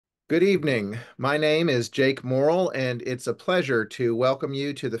Good evening. My name is Jake Morrill, and it's a pleasure to welcome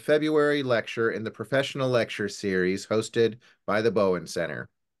you to the February lecture in the Professional Lecture Series hosted by the Bowen Center.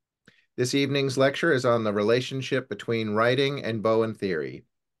 This evening's lecture is on the relationship between writing and Bowen theory.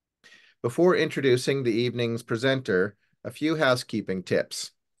 Before introducing the evening's presenter, a few housekeeping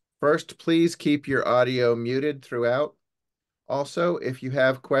tips. First, please keep your audio muted throughout. Also, if you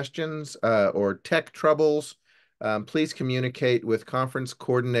have questions or tech troubles, please communicate with conference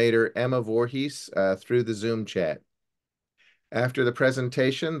coordinator Emma Voorhees through the Zoom chat. After the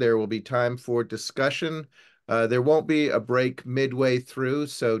presentation, there will be time for discussion. There won't be a break midway through,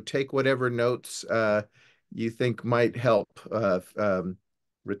 so take whatever notes you think might help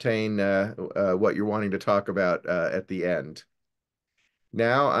retain what you're wanting to talk about at the end.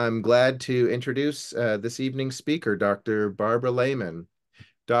 Now, I'm glad to introduce this evening's speaker, Dr. Barbara Laymon.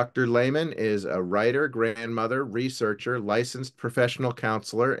 Dr. Laymon is a writer, grandmother, researcher, licensed professional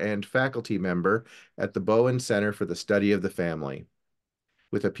counselor, and faculty member at the Bowen Center for the Study of the Family.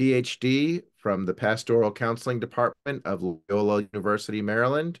 With a PhD from the Pastoral Counseling Department of Loyola University,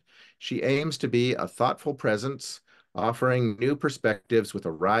 Maryland, she aims to be a thoughtful presence, offering new perspectives with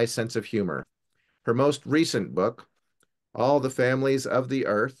a wry sense of humor. Her most recent book, All the Families of the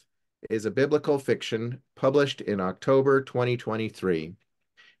Earth, is a biblical fiction published in October 2023.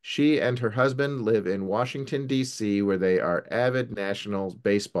 She and her husband live in Washington, D.C., where they are avid Nationals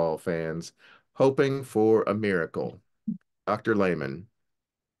baseball fans, hoping for a miracle. Dr. Laymon.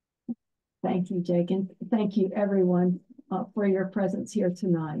 Thank you, Jake, and thank you, everyone, for your presence here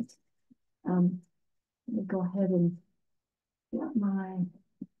tonight. Let me go ahead and get my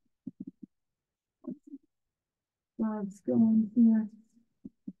slides going here.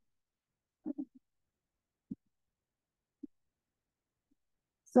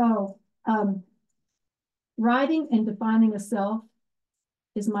 So, writing and defining a self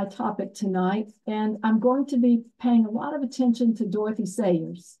is my topic tonight, and I'm going to be paying a lot of attention to Dorothy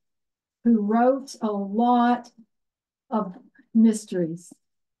Sayers, who wrote a lot of mysteries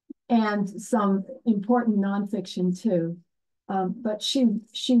and some important nonfiction too. But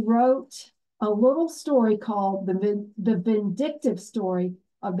she wrote a little story called the Vindictive Story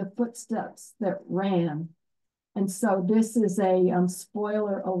of the Footsteps That Ran. And so this is a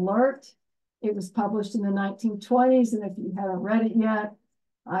spoiler alert. It was published in the 1920s, and if you haven't read it yet,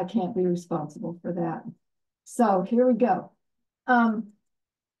 I can't be responsible for that. So here we go.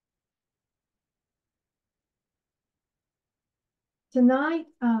 Tonight,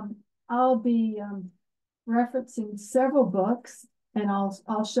 I'll be referencing several books, and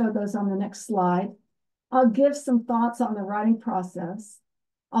I'll show those on the next slide. I'll give some thoughts on the writing process.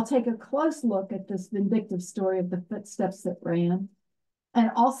 I'll take a close look at this vindictive story of the footsteps that ran,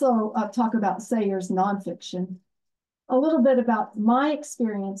 and also talk about Sayers' nonfiction, a little bit about my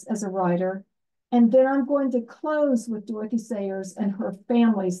experience as a writer, and then I'm going to close with Dorothy Sayers and her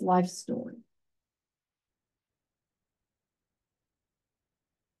family's life story.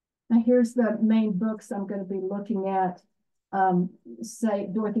 Now here's the main books I'm going to be looking at.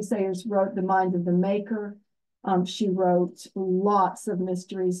 Dorothy Sayers wrote The Mind of the Maker. She wrote lots of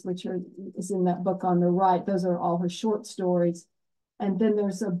mysteries, which is in that book on the right. Those are all her short stories. And then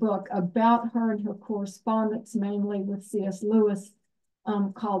there's a book about her and her correspondence, mainly with C.S. Lewis,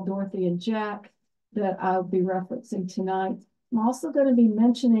 called Dorothy and Jack, that I'll be referencing tonight. I'm also going to be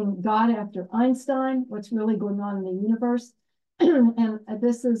mentioning God After Einstein, what's really going on in the universe. And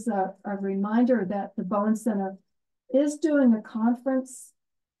this is a reminder that the Bowen Center is doing a conference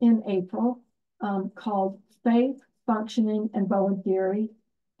in April called Faith, Functioning, and Bowen Theory.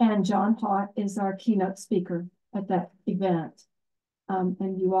 And John Hott is our keynote speaker at that event.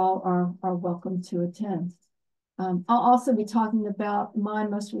 And you all are welcome to attend. I'll also be talking about my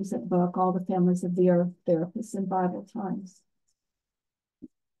most recent book, All the Families of the Earth, Therapists in Bible Times.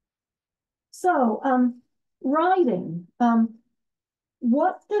 So, writing.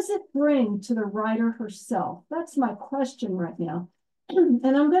 What does it bring to the writer herself? That's my question right now. And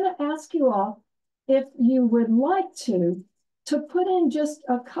I'm going to ask you all, if you would like to put in just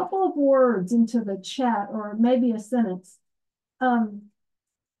a couple of words into the chat, or maybe a sentence,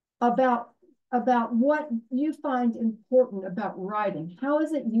 about what you find important about writing. How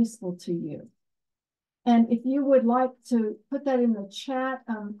is it useful to you? And if you would like to put that in the chat,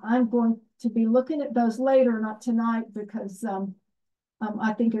 I'm going to be looking at those later, not tonight, because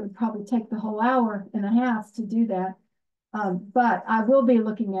I think it would probably take the whole hour and a half to do that. But I will be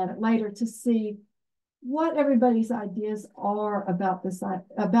looking at it later to see what everybody's ideas are about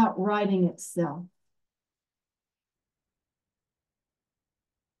about writing itself.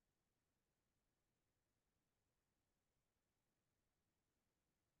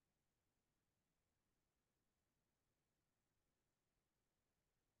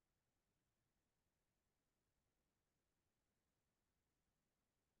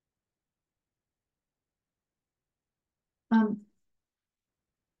 Um,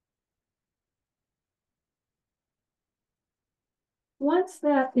 once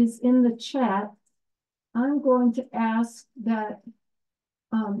that is in the chat, I'm going to ask that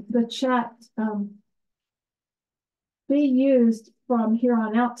the chat be used from here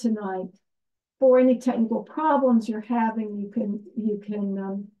on out tonight for any technical problems you're having. You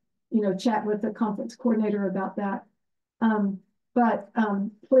can chat with the conference coordinator about that. But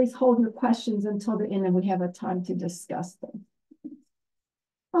please hold your questions until the end and we have a time to discuss them.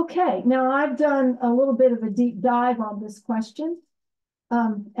 Okay, now I've done a little bit of a deep dive on this question.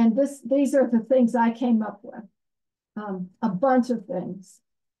 And these are the things I came up with. A bunch of things.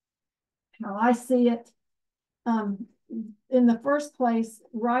 How I see it. In the first place,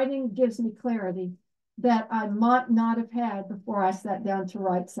 writing gives me clarity that I might not have had before I sat down to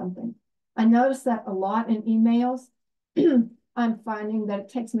write something. I notice that a lot in emails. I'm finding that it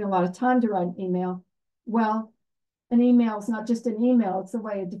takes me a lot of time to write an email. Well, an email is not just an email, it's a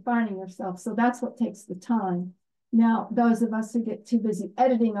way of defining yourself. So that's what takes the time. Now, those of us who get too busy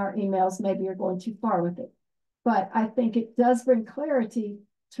editing our emails, maybe you're going too far with it. But I think it does bring clarity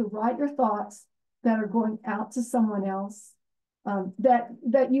to write your thoughts that are going out to someone else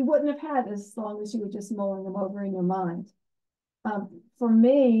that you wouldn't have had as long as you were just mulling them over in your mind. For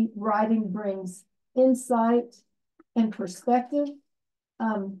me, writing brings insight and perspective.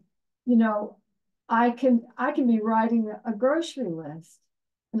 You know, I can be writing a grocery list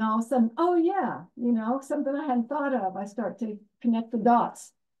and all of a sudden, oh yeah, something I hadn't thought of. I start to connect the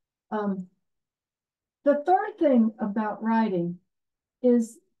dots. The third thing about writing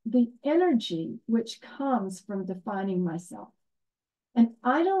is the energy which comes from defining myself. And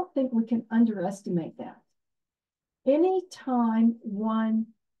I don't think we can underestimate that. Anytime one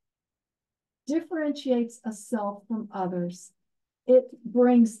differentiates a self from others, it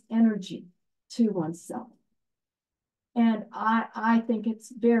brings energy to oneself. And I think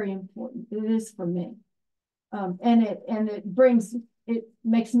it's very important. It is for me. And it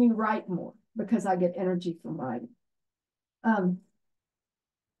makes me write more because I get energy from writing.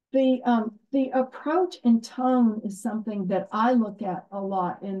 The approach and tone is something that I look at a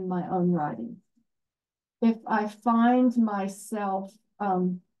lot in my own writing. If I find myself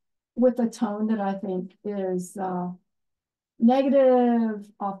with a tone that I think is negative,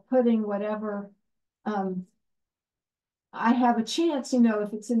 off-putting, whatever, I have a chance,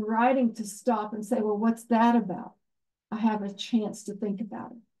 if it's in writing, to stop and say, well, what's that about? I have a chance to think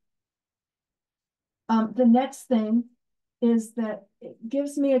about it. The next thing is that it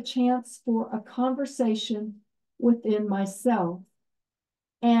gives me a chance for a conversation within myself.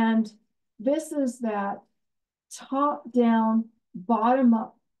 And this is that top-down,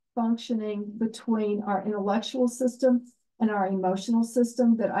 bottom-up functioning between our intellectual system and our emotional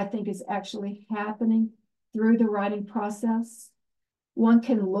system that I think is actually happening through the writing process. One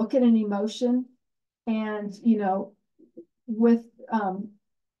can look at an emotion and, with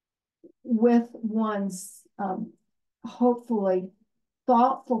one's hopefully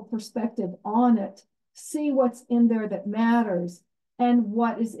thoughtful perspective on it, see what's in there that matters and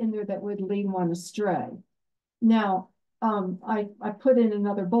what is in there that would lead one astray. Now, I put in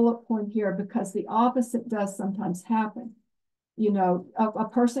another bullet point here because the opposite does sometimes happen. A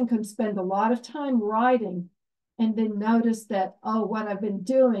person can spend a lot of time writing and then notice that, oh, what I've been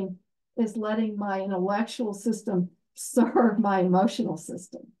doing is letting my intellectual system serve my emotional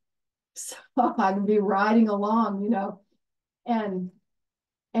system. So I can be riding along, and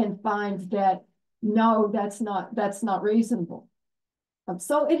find that, no, that's not reasonable.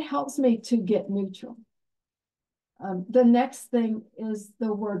 So it helps me to get neutral. The next thing is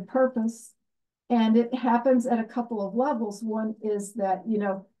the word purpose. And it happens at a couple of levels. One is that,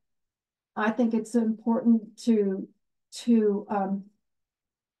 I think it's important to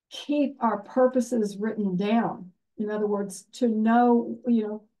keep our purposes written down. In other words, to know,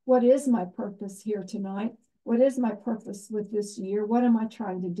 what is my purpose here tonight? What is my purpose with this year? What am I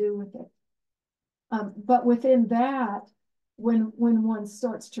trying to do with it? But within that, when one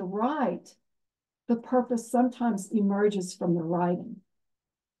starts to write, the purpose sometimes emerges from the writing.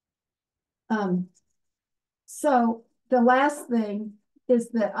 So the last thing is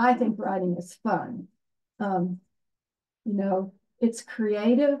that I think writing is fun. It's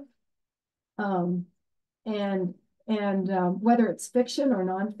creative, and whether it's fiction or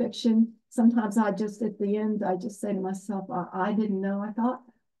nonfiction, sometimes at the end, I just say to myself, I didn't know I thought.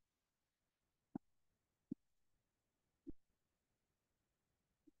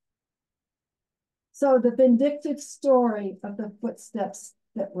 So the vindictive story of the footsteps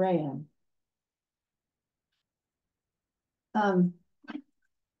that ran.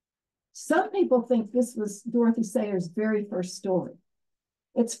 Some people think this was Dorothy Sayers' very first story.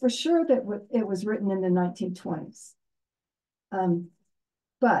 It's for sure that it was written in the 1920s.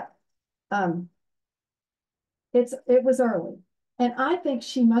 But it was early. And I think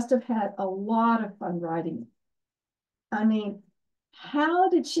she must have had a lot of fun writing. I mean, how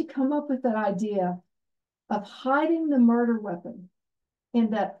did she come up with that idea of hiding the murder weapon in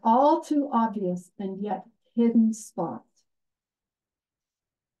that all too obvious and yet hidden spot?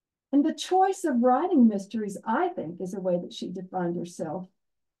 And the choice of writing mysteries, I think, is a way that she defined herself.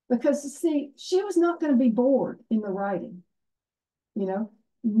 Because, see, she was not going to be bored in the writing. You know,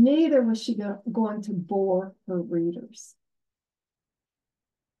 neither was she going to bore her readers.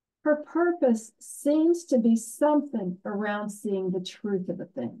 Her purpose seems to be something around seeing the truth of a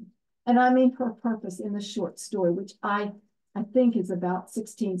thing. And I mean her purpose in the short story, which I think is about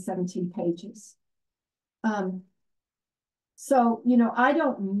 16, 17 pages. So, you know, I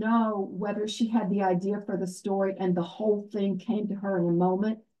don't know whether she had the idea for the story and the whole thing came to her in a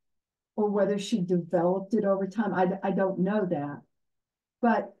moment, or whether she developed it over time. I don't know that.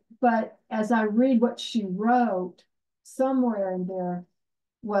 But as I read what she wrote, somewhere in there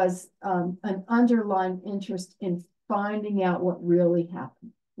was an underlying interest in finding out what really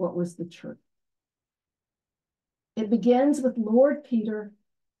happened, what was the truth. It begins with Lord Peter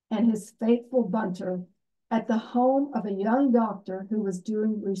and his faithful Bunter at the home of a young doctor who was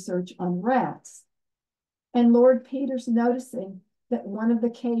doing research on rats. And Lord Peter's noticing that one of the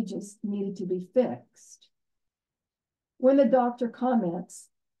cages needed to be fixed. When the doctor comments,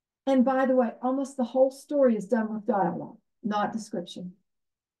 and by the way, almost the whole story is done with dialogue, not description.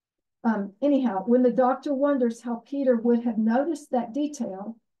 Anyhow, when the doctor wonders how Peter would have noticed that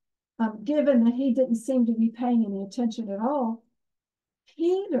detail, given that he didn't seem to be paying any attention at all,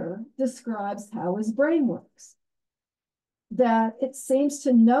 Peter describes how his brain works, that it seems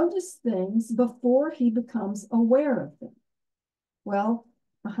to notice things before he becomes aware of them. Well,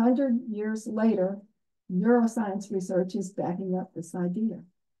 100 years later, neuroscience research is backing up this idea.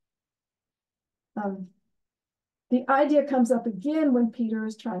 The idea comes up again when Peter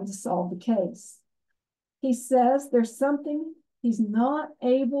is trying to solve the case. He says there's something he's not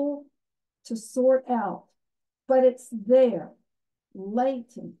able to sort out, but it's there,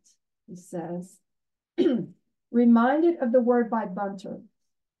 latent, he says. Reminded of the word by Bunter,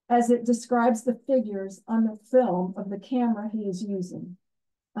 as it describes the figures on the film of the camera he is using,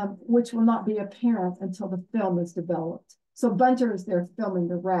 which will not be apparent until the film is developed. So Bunter is there filming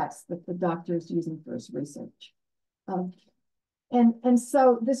the rats that the doctor is using for his research. And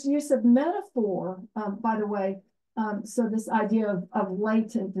so this use of metaphor, by the way, so this idea of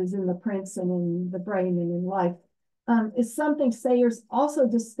latent is in the prints and in the brain and in life, is something Sayers also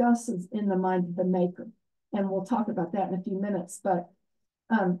discusses in The Mind of the Maker. And we'll talk about that in a few minutes. But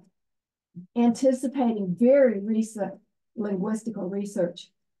anticipating very recent linguistical research,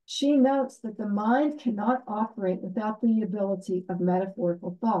 she notes that the mind cannot operate without the ability of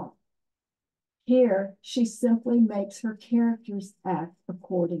metaphorical thought. Here, she simply makes her characters act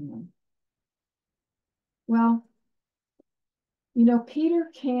accordingly. Well, you know, Peter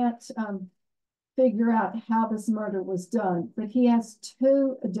can't figure out how this murder was done, but he has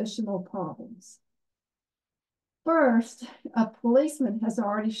two additional problems. First, a policeman has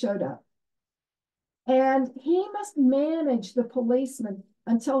already showed up, and he must manage the policeman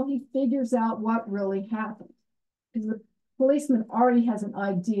until he figures out what really happened, because the policeman already has an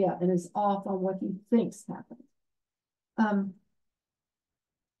idea and is off on what he thinks happened.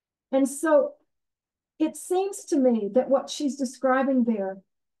 And so it seems to me that what she's describing there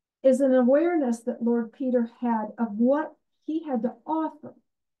is an awareness that Lord Peter had of what he had to offer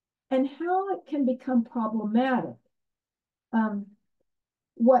and how it can become problematic,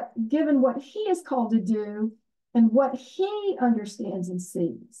 given what he is called to do and what he understands and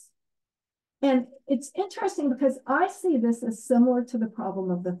sees. And it's interesting because I see this as similar to the problem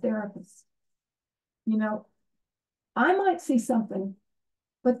of the therapist. You know, I might see something,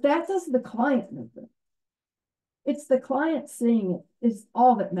 but that does the client movement. It's the client seeing it is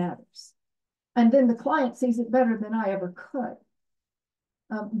all that matters. And then the client sees it better than I ever could.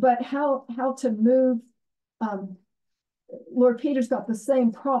 But how to move, Lord Peter's got the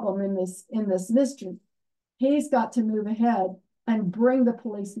same problem in this mystery. He's got to move ahead and bring the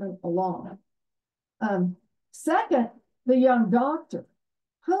policeman along. Second, the young doctor,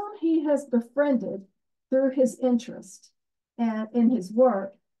 whom he has befriended through his interest and in his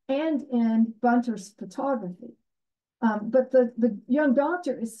work and in Bunter's photography. But the young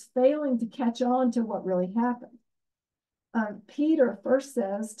doctor is failing to catch on to what really happened. Peter first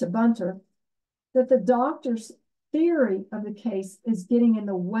says to Bunter that the doctor's theory of the case is getting in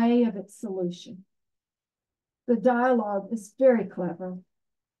the way of its solution. The dialogue is very clever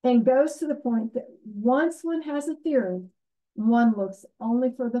and goes to the point that once one has a theory, one looks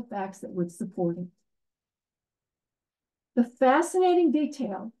only for the facts that would support it. The fascinating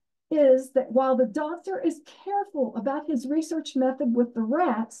detail is that while the doctor is careful about his research method with the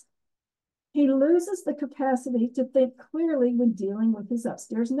rats, he loses the capacity to think clearly when dealing with his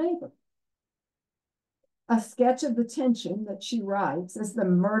upstairs neighbor. A sketch of the tension that she writes as the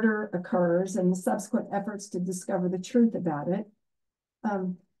murder occurs and the subsequent efforts to discover the truth about it,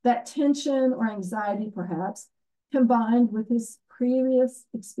 that tension or anxiety, perhaps, combined with his previous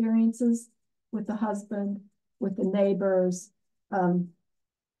experiences with the husband, with the neighbors,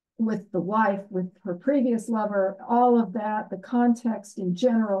 with the wife, with her previous lover, all of that, the context in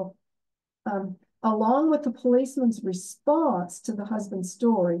general, along with the policeman's response to the husband's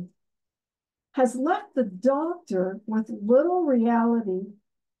story, has left the doctor with little reality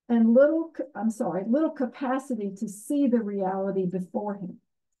and little capacity to see the reality before him.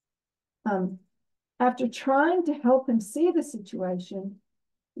 After trying to help him see the situation,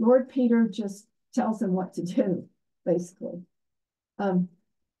 Lord Peter just tells him what to do, basically.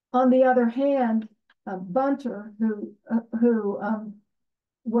 On the other hand, Bunter, who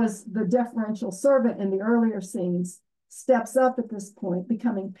was the deferential servant in the earlier scenes, steps up at this point,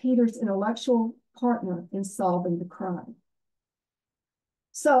 becoming Peter's intellectual partner in solving the crime.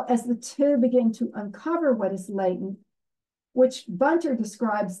 So as the two begin to uncover what is latent, which Bunter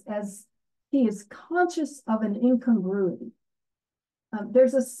describes as he is conscious of an incongruity.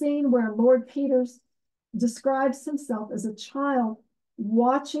 There's a scene where Lord Peters describes himself as a child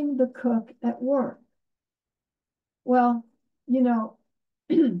watching the cook at work. Well, you know,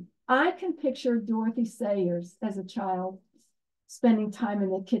 I can picture Dorothy Sayers as a child spending time in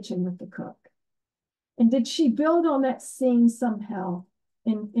the kitchen with the cook. And did she build on that scene somehow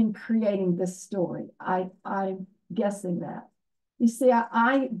in creating this story? I'm guessing that. You see,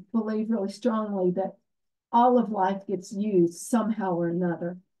 I believe really strongly that all of life gets used somehow or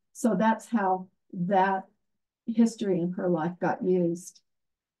another. So that's how that history in her life got used.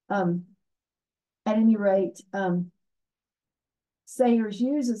 At any rate, Sayers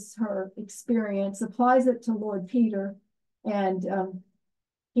uses her experience, applies it to Lord Peter, and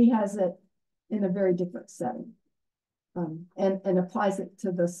he has it in a very different setting, and applies it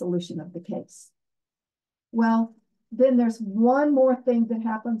to the solution of the case. Well, then there's one more thing that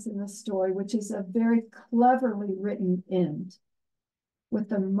happens in this story, which is a very cleverly written end, with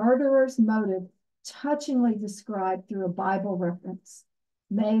the murderer's motive touchingly described through a Bible reference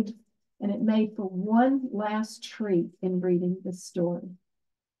made for one last treat in reading this story.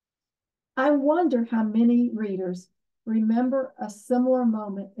 I wonder how many readers remember a similar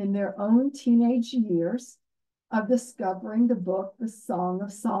moment in their own teenage years of discovering the book, The Song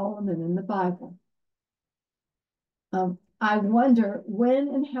of Solomon in the Bible. I wonder when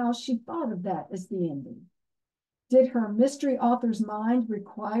and how she thought of that as the ending. Did her mystery author's mind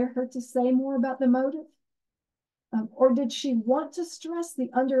require her to say more about the motive? Or did she want to stress the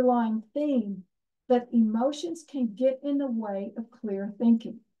underlying theme that emotions can get in the way of clear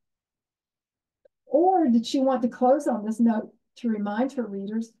thinking? Or did she want to close on this note to remind her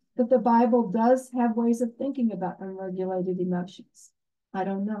readers that the Bible does have ways of thinking about unregulated emotions? I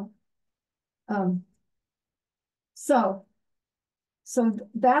don't know. So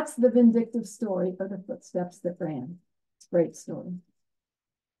that's the vindictive story of the footsteps that ran. It's a great story.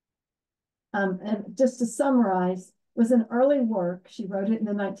 And just to summarize, it was an early work. She wrote it in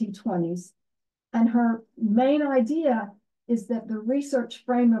the 1920s. And her main idea is that the research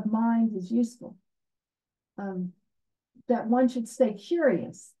frame of mind is useful. That one should stay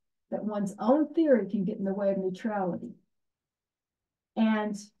curious, that one's own theory can get in the way of neutrality.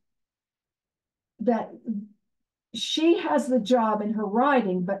 And that she has the job in her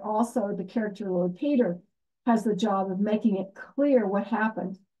writing, but also the character Lord Peter has the job of making it clear what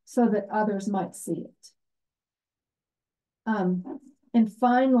happened so that others might see it. And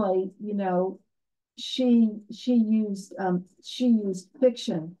finally, you know, she used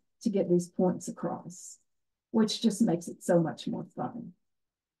fiction to get these points across, which just makes it so much more fun.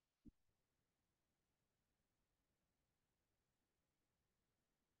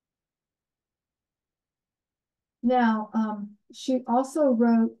 Now, she also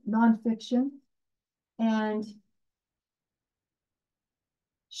wrote nonfiction, and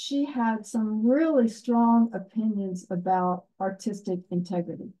she had some really strong opinions about artistic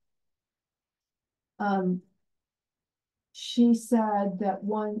integrity. She said that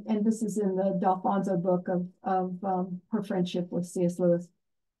one, and this is in the D'Alfonso book of her friendship with C.S. Lewis,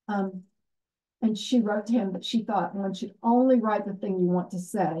 And she wrote to him that she thought one should only write the thing you want to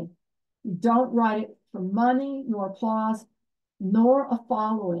say. You don't write it for money, nor applause, nor a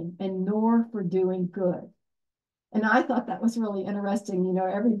following, and nor for doing good. And I thought that was really interesting. You know,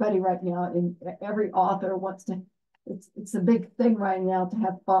 everybody right now, and every author wants to, it's a big thing right now to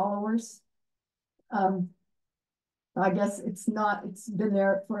have followers. Um, I guess it's not, it's been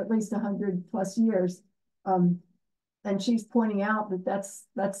there for at least 100+ years. And she's pointing out that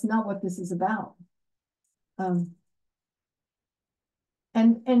that's not what this is about. Um,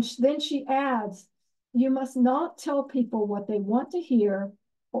 and then she adds, you must not tell people what they want to hear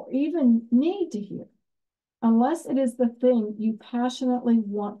or even need to hear, unless it is the thing you passionately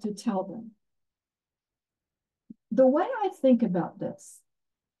want to tell them. The way I think about this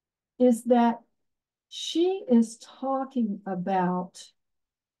is that she is talking about,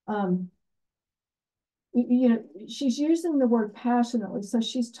 you know, she's using the word passionately. So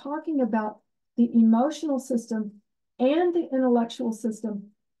she's talking about the emotional system and the intellectual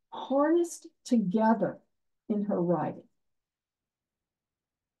system harnessed together in her writing.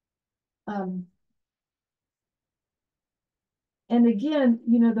 And again,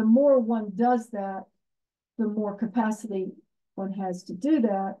 you know, the more one does that, the more capacity one has to do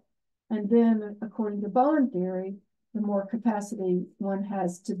that. And then, according to Bowen theory, the more capacity one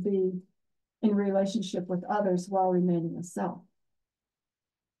has to be in relationship with others while remaining a self.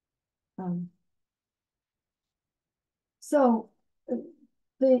 So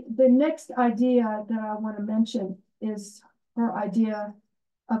the next idea that I want to mention is her idea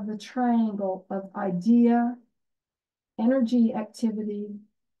of the triangle of idea, energy, activity,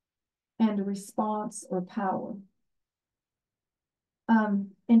 and response or power.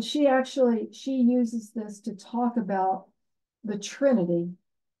 And she uses this to talk about the Trinity,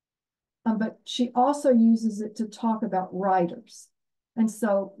 but she also uses it to talk about writers. And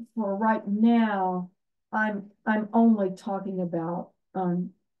so for right now, I'm only talking about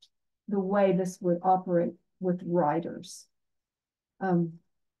the way this would operate with writers.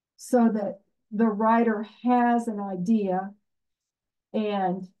 So that the writer has an idea,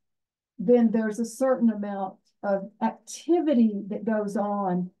 and then there's a certain amount of activity that goes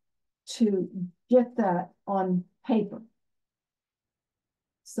on to get that on paper.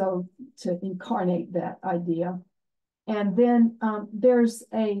 So to incarnate that idea. And then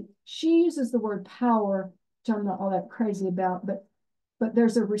she uses the word power, which I'm not all that crazy about, but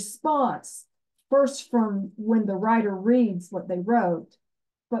there's a response first from when the writer reads what they wrote,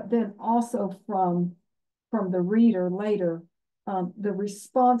 but then also from the reader later, the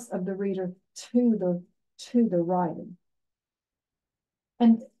response of the reader to the writing.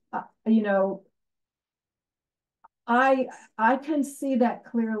 And you know, I can see that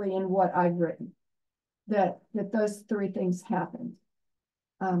clearly in what I've written, that those three things happened.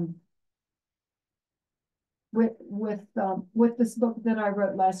 With this book that I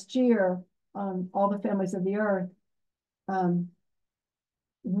wrote last year, All the Families of the Earth,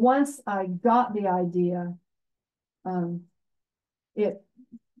 once I got the idea, it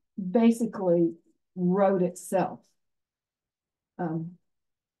basically wrote itself. And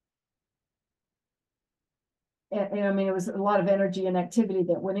I mean, it was a lot of energy and activity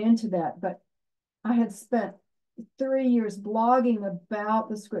that went into that, but I had spent 3 years blogging about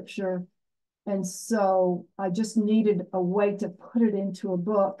the scripture. And so I just needed a way to put it into a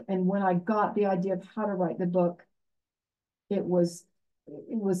book. And when I got the idea of how to write the book, it was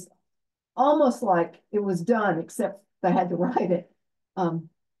almost like it was done, except I had to write it.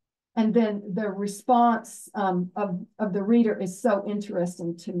 And then the response of the reader is so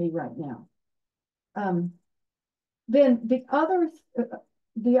interesting to me right now. Then the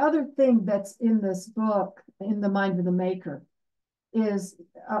other thing that's in this book, In the Mind of the Maker, is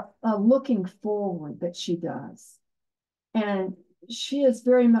a looking forward that she does. And she is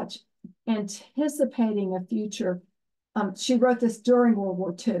very much anticipating a future. She wrote this during World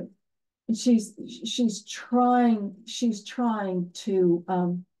War II. And she's trying to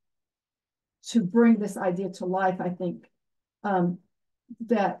bring this idea to life, I think,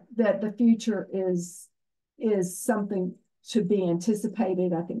 that the future is something to be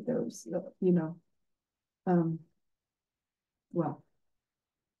anticipated. I think there's, you know, well,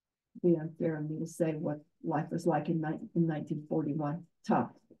 it'd be unfair of me to say what life was like in 1941.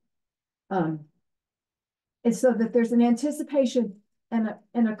 Tough. And so that there's an anticipation and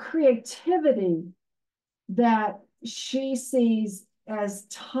a creativity that she sees as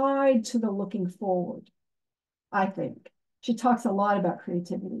tied to the looking forward, I think. She talks a lot about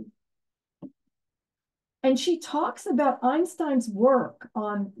creativity. And she talks about Einstein's work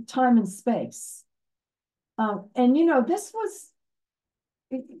on time and space. And, you know, this was,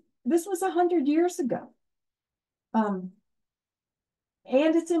 this was 100 years ago. Um,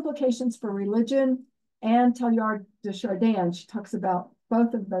 and its implications for religion and Teilhard de Chardin. She talks about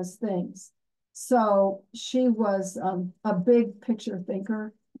both of those things. So she was a big picture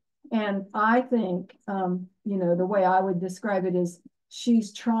thinker. And I think, you know, the way I would describe it is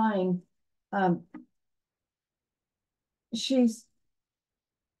she's trying, um, she's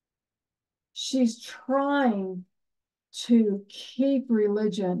trying to keep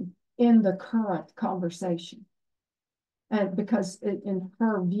religion in the current conversation. And because in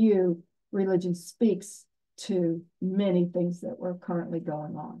her view, religion speaks to many things that were currently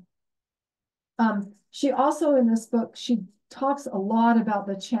going on. She also, in this book, she talks a lot about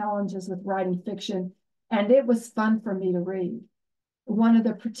the challenges with writing fiction, and it was fun for me to read. One of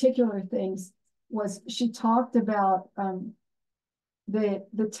the particular things was she talked about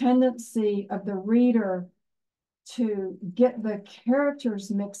the tendency of the reader to get the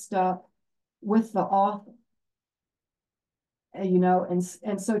characters mixed up with the author. You know,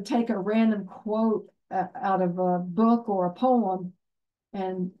 and so take a random quote out of a book or a poem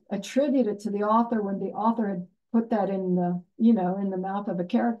and attribute it to the author when the author had put that in the, you know, in the mouth of a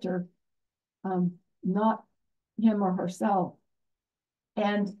character, not him or herself.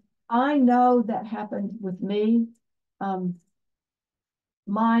 And I know that happened with me.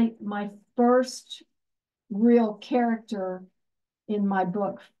 My first real character in my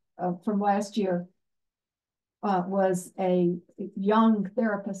book from last year was a young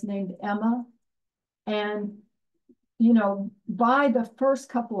therapist named Emma. And, you know, by the first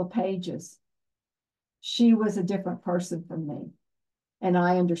couple of pages, she was a different person from me. And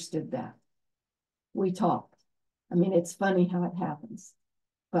I understood that. We talked. I mean, it's funny how it happens.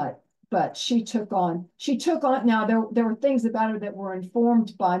 But she took on, now there were things about her that were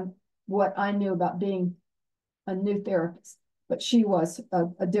informed by what I knew about being a new therapist, but she was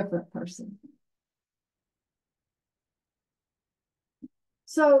a different person.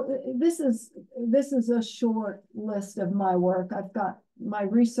 So this is a short list of my work. I've got my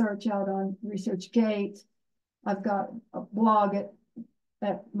research out on ResearchGate. I've got a blog at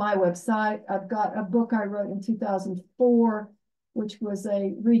my website. I've got a book I wrote in 2004, which was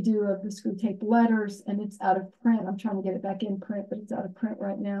a redo of the Screwtape Letters, and it's out of print. I'm trying to get it back in print, but it's out of print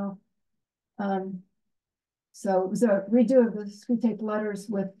right now. So it was a redo of the Screwtape Letters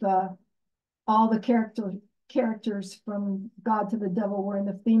with all the characters from God to the Devil were in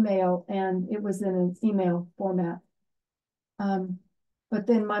the female, and it was in an email format. But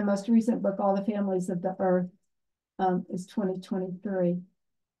then my most recent book, All the Families of the Earth, is 2023.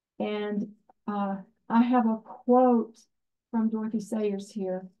 And I have a quote from Dorothy Sayers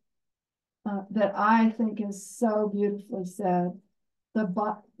here that I think is so beautifully said. The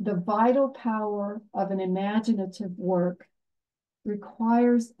vital power of an imaginative work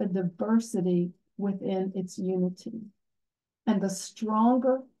requires a diversity within its unity. And the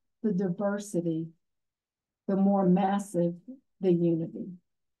stronger the diversity, the more massive the unity.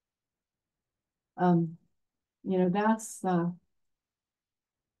 You know,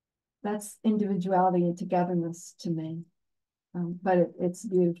 that's individuality and togetherness to me. But it's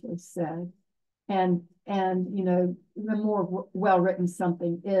beautifully said. And you know, the more well-written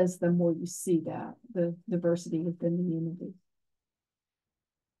something is, the more you see that, the diversity within the unity.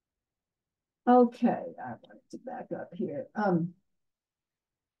 Okay, I wanted to back up here.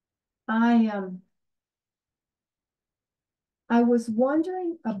 I was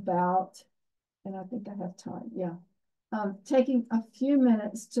wondering about, and I think I have time, yeah, taking a few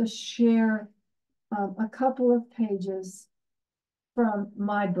minutes to share a couple of pages from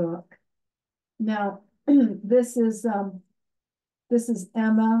my book. Now, this is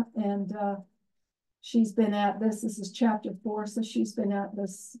Emma, and she's been at this. This is chapter 4, so she's been at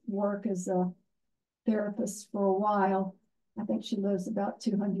this work as a therapist for a while. I think she lives about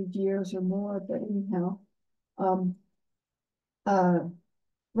 200 years or more, but anyhow,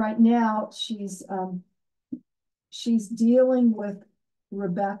 right now she's dealing with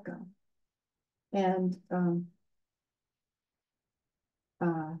Rebecca and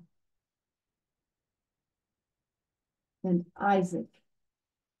Isaac.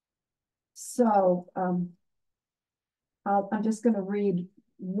 So I'm just going to read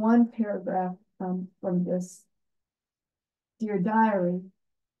one paragraph from this. Dear Diary,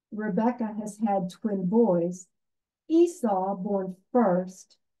 Rebecca has had twin boys, Esau born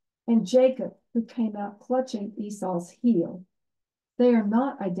first, and Jacob, who came out clutching Esau's heel. They are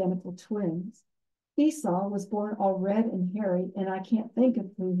not identical twins. Esau was born all red and hairy, and I can't think of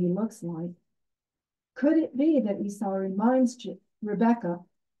who he looks like. Could it be that Esau reminds Rebecca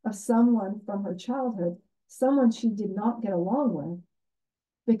of someone from her childhood, someone she did not get along with?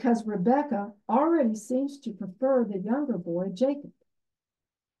 because Rebecca already seems to prefer the younger boy, Jacob.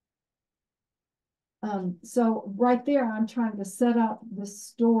 So right there, I'm trying to set up the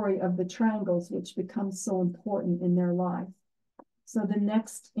story of the triangles, which becomes so important in their life. So the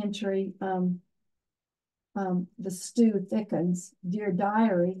next entry, the stew thickens. Dear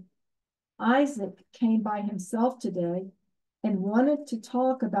diary, Isaac came by himself today and wanted to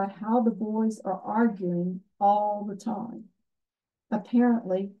talk about how the boys are arguing all the time.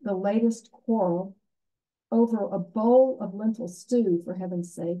 Apparently, the latest quarrel over a bowl of lentil stew, for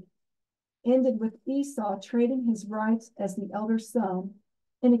heaven's sake, ended with Esau trading his rights as the elder son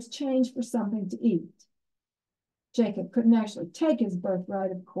in exchange for something to eat. Jacob couldn't actually take his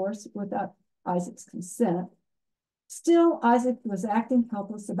birthright, of course, without Isaac's consent. Still, Isaac was acting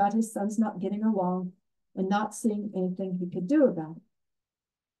helpless about his sons not getting along and not seeing anything he could do about it.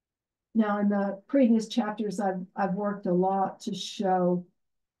 Now, in the previous chapters, I've worked a lot to show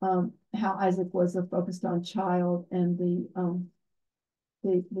how Isaac was a focused on child and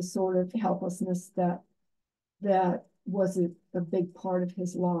the sort of helplessness that was a big part of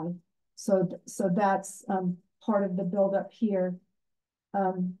his life. So that's part of the buildup here.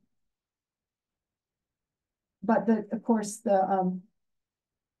 But of course, the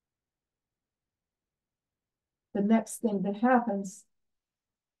next thing that happens,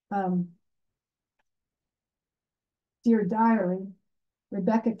 dear diary,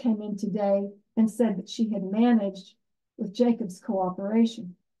 Rebecca came in today and said that she had managed, with Jacob's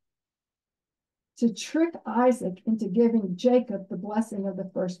cooperation, to trick Isaac into giving Jacob the blessing of the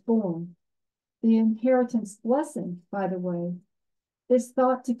firstborn. The inheritance blessing, by the way, is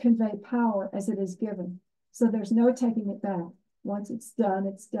thought to convey power as it is given. So there's no taking it back. Once it's done,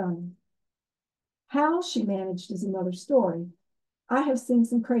 it's done. How she managed is another story. I have seen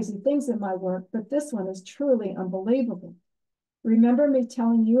some crazy things in my work, but this one is truly unbelievable. Remember me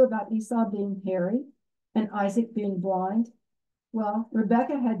telling you about Esau being hairy and Isaac being blind? Well,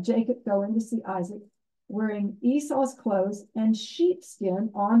 Rebecca had Jacob go in to see Isaac wearing Esau's clothes and sheepskin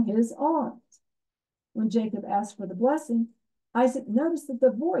on his arms. When Jacob asked for the blessing, Isaac noticed that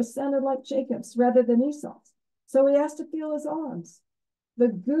the voice sounded like Jacob's rather than Esau's, so he asked to feel his arms. The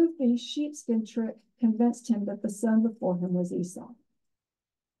goofy sheepskin trick convinced him that the son before him was Esau.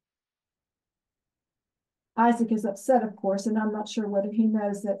 Isaac is upset, of course, and I'm not sure whether he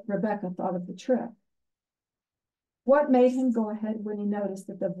knows that Rebecca thought of the trick. What made him go ahead when he noticed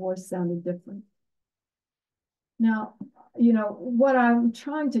that the voice sounded different? Now, what I'm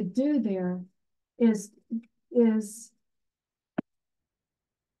trying to do there is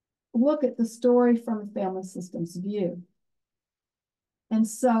look at the story from a family system's view. And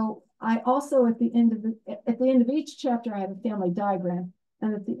so I also, at the end of each chapter, I have a family diagram.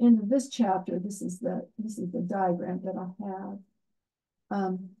 And at the end of this chapter, this is the diagram that I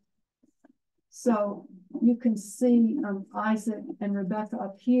have. So you can see Isaac and Rebecca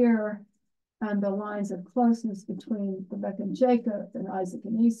up here, and the lines of closeness between Rebecca and Jacob, and Isaac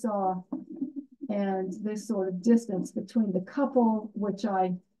and Esau, and this sort of distance between the couple, which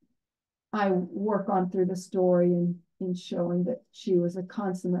I work on through the story in showing that she was a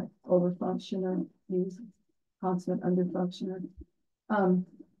consummate overfunctioner, he was a consummate underfunctioner.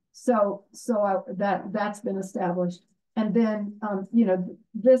 That's been established. And then,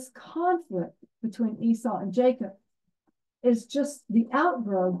 this conflict between Esau and Jacob is just the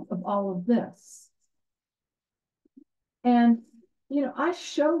outgrowth of all of this. And, I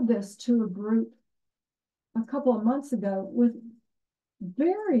showed this to a group a couple of months ago with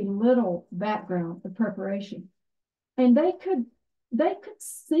very little background of preparation. And they could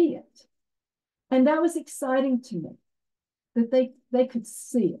see it. And that was exciting to me, that they could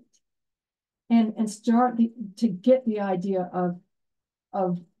see it and start to get the idea of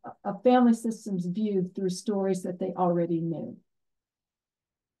a family system's view through stories that they already knew.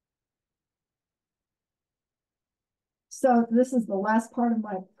 So this is the last part of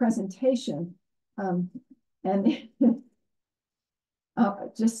my presentation. And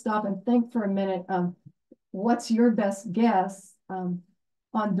just stop and think for a minute. What's your best guess on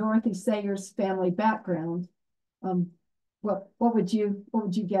Dorothy Sayers' family background? What would you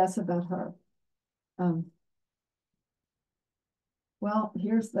guess about her? Well,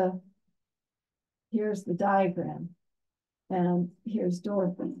 here's the diagram, and here's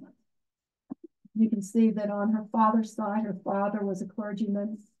Dorothy. You can see that on her father's side, her father was a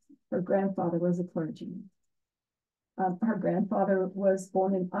clergyman, her grandfather was a clergyman. Her grandfather was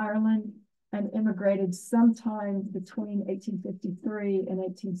born in Ireland and immigrated sometime between 1853 and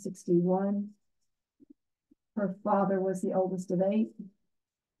 1861. Her father was the oldest of 8.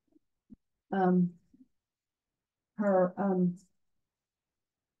 Her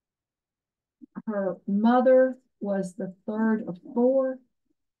her mother was the third of four,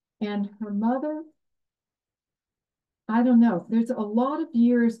 and her mother, I don't know, there's a lot of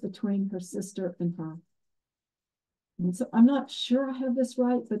years between her sister and her. And so I'm not sure I have this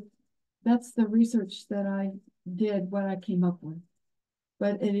right, but that's the research that I did, what I came up with.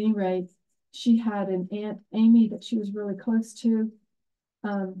 But at any rate, she had an aunt, Amy, that she was really close to,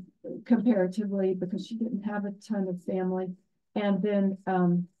 comparatively, because she didn't have a ton of family. And then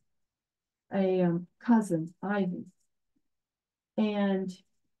a cousin, Ivy. And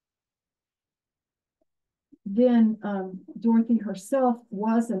then Dorothy herself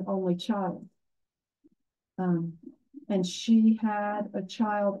was an only child. Um, and she had a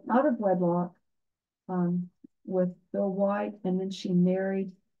child out of wedlock with Bill White, and then she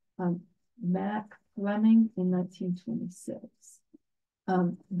married Mac Fleming in 1926.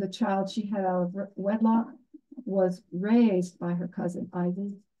 The child she had out of wedlock was raised by her cousin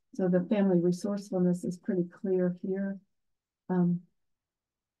Ivy, so the family resourcefulness is pretty clear here.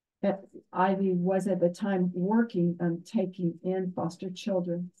 Ivy was at the time working on taking in foster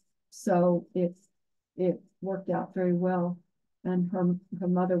children, so it worked out very well, and her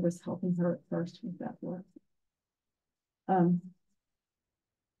mother was helping her at first with that work.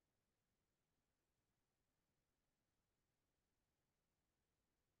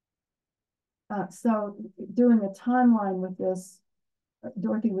 So doing a timeline with this,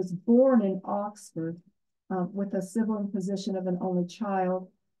 Dorothy was born in Oxford with a sibling position of an only child.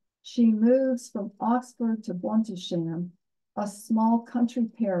 She moves from Oxford to Bluntisham, a small country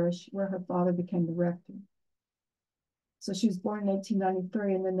parish where her father became the rector. So she was born in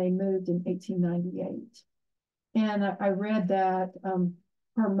 1893, and then they moved in 1898. And I read that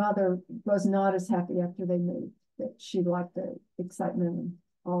her mother was not as happy after they moved, that she liked the excitement and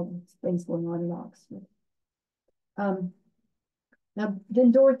all the things going on in Oxford. Now,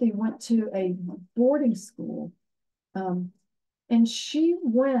 then Dorothy went to a boarding school, and she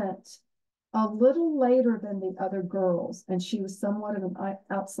went a little later than the other girls, and she was somewhat of an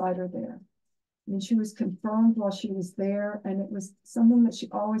outsider there. I mean, she was confirmed while she was there, and it was something that she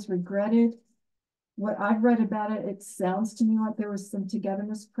always regretted. What I've read about it, it sounds to me like there was some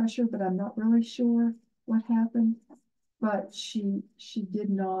togetherness pressure, but I'm not really sure what happened. But she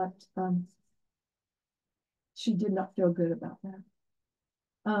did not feel good about that.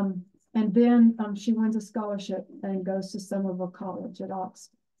 And then she wins a scholarship and goes to Somerville College at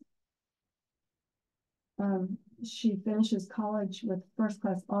Oxford. She finishes college with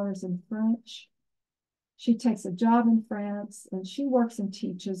first-class honors in French. She takes a job in France, and she works and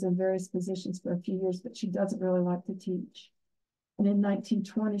teaches in various positions for a few years, but she doesn't really like to teach. And in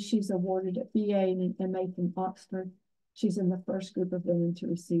 1920, she's awarded a BA and an MA from Oxford. She's in the first group of women to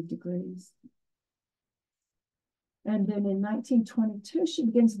receive degrees. And then in 1922, she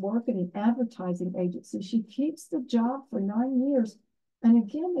begins work at an advertising agency. She keeps the job for 9 years. And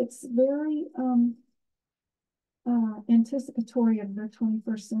again, it's very anticipatory of the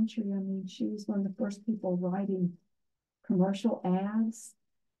 21st century. I mean, she was one of the first people writing commercial ads.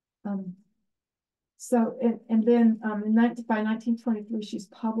 And then by 1923, she's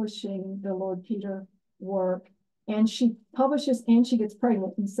publishing the Lord Peter work. And she publishes and she gets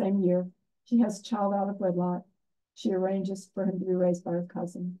pregnant in the same year. She has a child out of wedlock. She arranges for him to be raised by her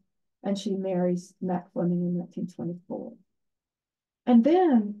cousin. And she marries Mac Fleming in 1924. And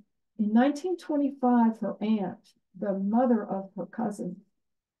then in 1925, her aunt, the mother of her cousin,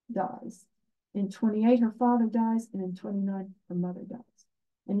 dies. In 28, her father dies, and in 29, her mother dies.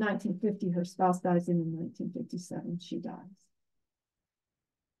 In 1950, her spouse dies, and in 1957, she dies.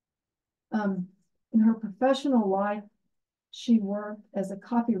 In her professional life, she worked as a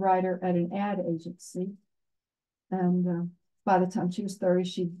copywriter at an ad agency. And by the time she was 30,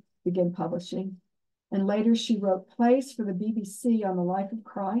 she began publishing. And later, she wrote plays for the BBC on the life of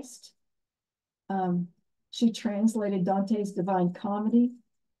Christ. She translated Dante's Divine Comedy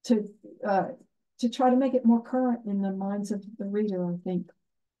to try to make it more current in the minds of the reader, I think,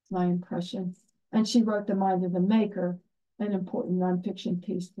 is my impression. And she wrote The Mind of the Maker, an important nonfiction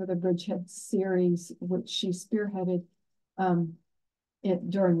piece for the Bridgehead series, which she spearheaded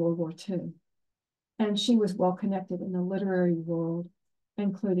during World War II. And she was well connected in the literary world,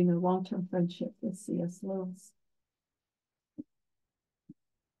 including a long-term friendship with C.S. Lewis.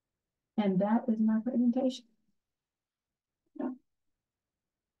 And that is my presentation. Yeah.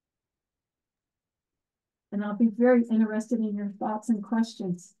 And I'll be very interested in your thoughts and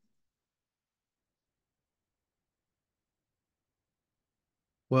questions.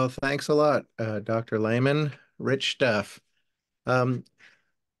 Well, thanks a lot, Dr. Laymon. Rich stuff. Um,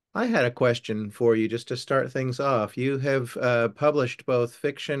 I had a question for you just to start things off. You have published both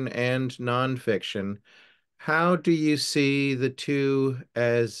fiction and nonfiction. How do you see the two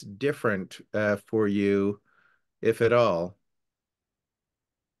as different for you, if at all?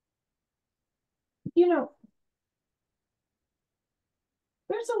 You know,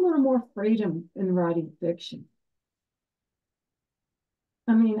 there's a little more freedom in writing fiction.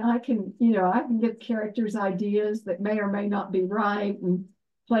 I mean, I can give characters ideas that may or may not be right and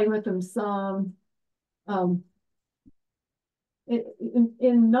play with them some. Um,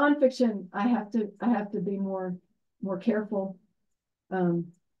 in nonfiction, I have to be more careful, um,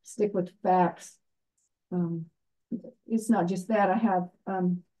 stick with facts. Um, it's not just that I have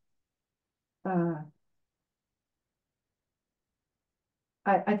uh,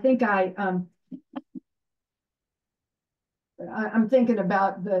 I think I'm thinking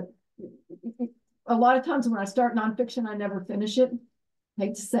about a lot of times when I start nonfiction, I never finish it. I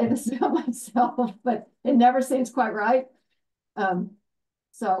hate to say this about myself, but it never seems quite right. Um,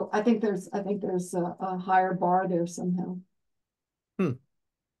 so I think there's a higher bar there somehow. Hmm,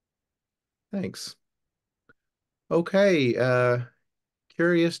 thanks. Okay,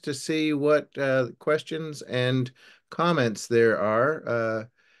 curious to see what questions and comments there are.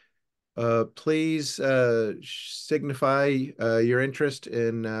 Please signify your interest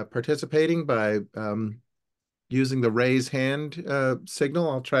in participating by using the raise hand signal.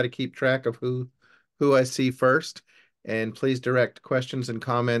 I'll try to keep track of who I see first. And please direct questions and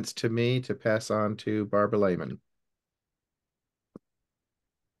comments to me to pass on to Barbara Laymon.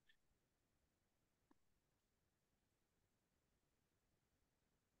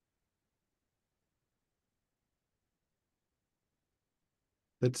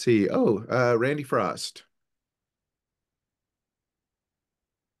 Let's see. Oh, Randy Frost.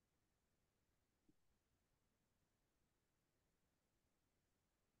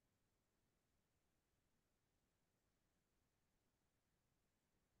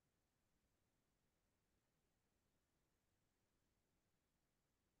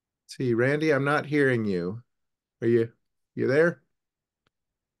 Let's see, Randy, I'm not hearing you. Are you there?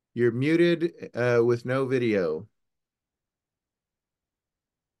 You're muted with no video.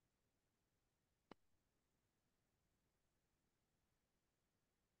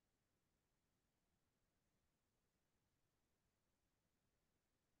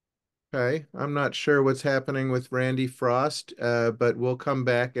 Okay, I'm not sure what's happening with Randy Frost, but we'll come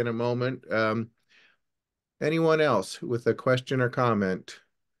back in a moment. Anyone else with a question or comment?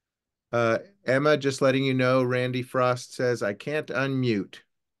 Emma, just letting you know, Randy Frost says, I can't unmute.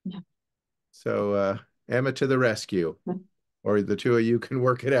 Yeah. So, Emma to the rescue, or the two of you can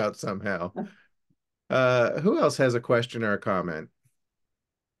work it out somehow. Who else has a question or a comment?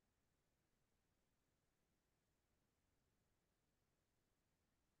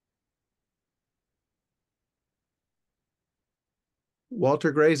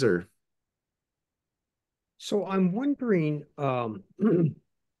 Walter Grazer. So I'm wondering,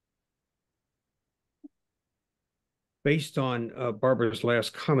 based on Barbara's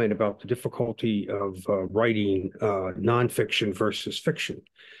last comment about the difficulty of writing nonfiction versus fiction,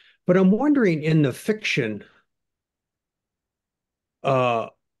 but I'm wondering in the fiction, uh,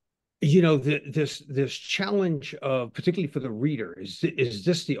 this challenge of particularly for the reader is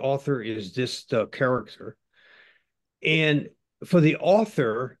this the author? Is this the character? And for the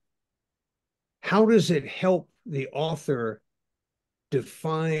author, how does it help the author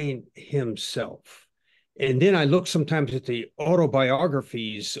define himself? And then I look sometimes at the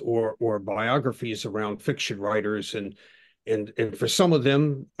autobiographies or biographies around fiction writers, and for some of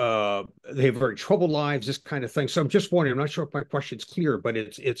them, they have very troubled lives, this kind of thing. So I'm just wondering, I'm not sure if my question's clear, but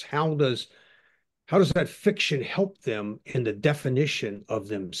it's how does that fiction help them in the definition of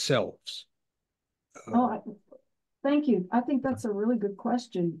themselves? Oh, thank you. I think that's a really good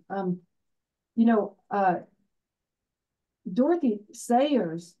question. You know, Dorothy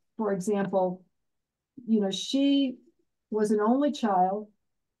Sayers, for example, she was an only child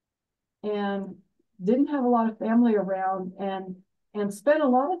and didn't have a lot of family around and spent a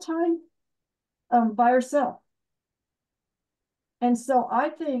lot of time by herself. And so I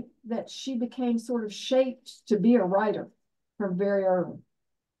think that she became sort of shaped to be a writer from very early.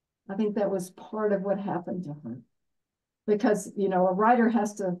 I think that was part of what happened to her because a writer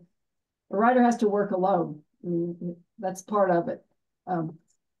has to work alone. I mean, that's part of it, at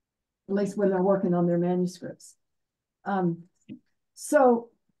least when they're working on their manuscripts. Um, so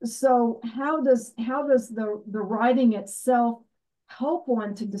how does the writing itself help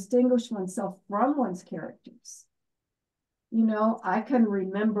one to distinguish oneself from one's characters? I can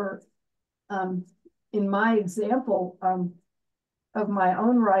remember in my example, of my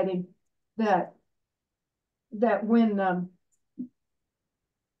own writing that when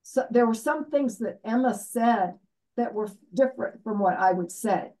so there were some things that Emma said that were different from what I would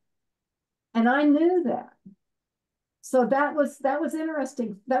say, and I knew that. So that was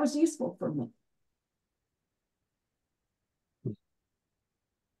interesting. That was useful for me.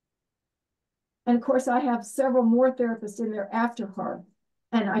 And of course, I have several more therapists in there after her,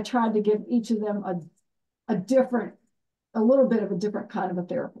 and I tried to give each of them a little bit of a different kind of a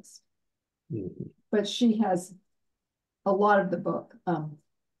therapist. Mm-hmm. But she has a lot of the book.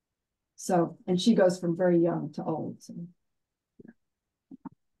 So, and she goes from very young to old. So.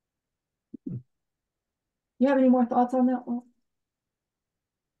 You have any more thoughts on that one?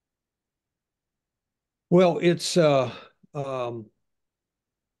 Well, it's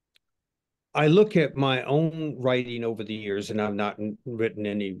I look at my own writing over the years, and I've not written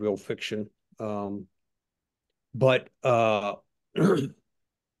any real fiction, but it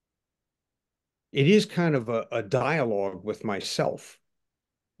is kind of a dialogue with myself,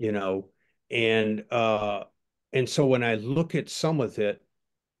 you know, and so when I look at some of it,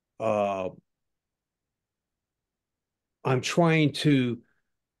 I'm trying to,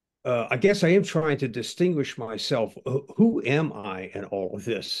 I guess I am trying to distinguish myself. Who am I in all of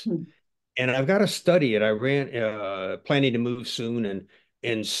this? And I've got to study it. I ran planning to move soon,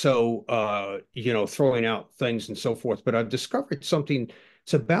 and so you know, throwing out things and so forth. But I've discovered something.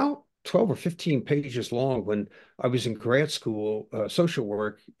 It's about 12 or 15 pages long. When I was in grad school, social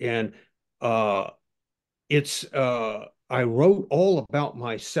work, and it's I wrote all about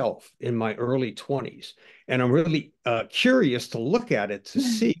myself in my early 20s, and I'm really curious to look at it to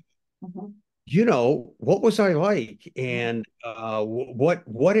see. You know, what was I like, and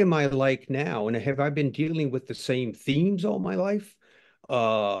what am I like now, and have I been dealing with the same themes all my life?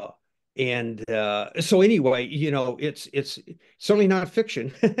 And so anyway, you know, it's certainly not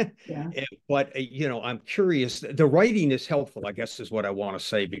fiction. Yeah. But you know, I'm curious. The writing is helpful, I guess, is what I want to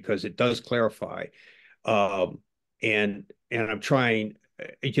say, because it does clarify. And I'm trying.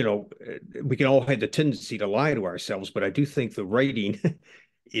 You know, we can all have the tendency to lie to ourselves, but I do think the writing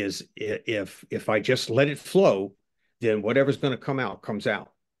is, if I just let it flow, then whatever's going to come out comes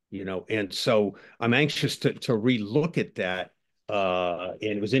out, you know. And so I'm anxious to relook at that. And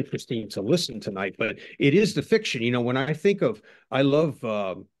it was interesting to listen tonight, but it is the fiction. You know, when I think of, I love,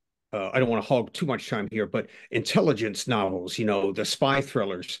 I don't want to hog too much time here, but intelligence novels, you know, the spy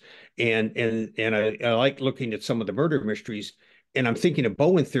thrillers, and I like looking at some of the murder mysteries, and I'm thinking of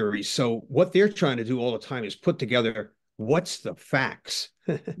Bowen Theory. So what they're trying to do all the time is put together what's the facts,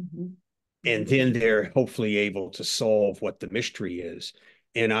 and then they're hopefully able to solve what the mystery is.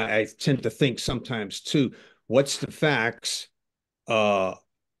 And I tend to think sometimes too, what's the facts, and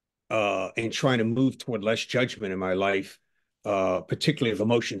trying to move toward less judgment in my life, particularly of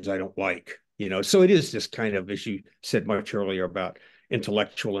emotions I don't like. You know, so it is this kind of, as you said much earlier, about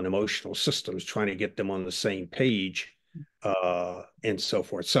intellectual and emotional systems, trying to get them on the same page, and so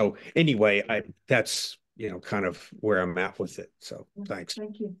forth. So anyway, that's, you know, kind of where I'm at with it. So thanks.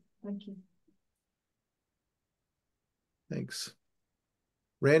 Thank you. Thank you. Thanks.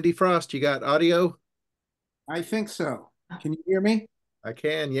 Randy Frost, you got audio? I think so. Can you hear me? I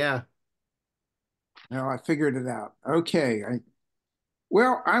can, yeah. No, I figured it out. Okay.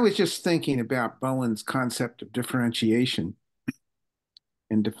 Well, I was just thinking about Bowen's concept of differentiation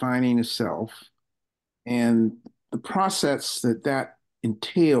and defining a self, and the process that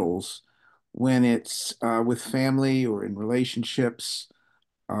entails when it's with family or in relationships.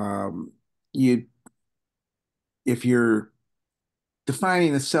 You, if you're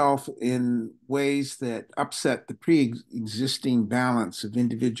defining the self in ways that upset the pre-existing balance of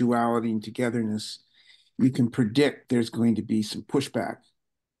individuality and togetherness, you can predict there's going to be some pushback.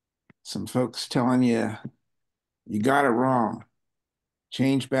 Some folks telling you, you got it wrong,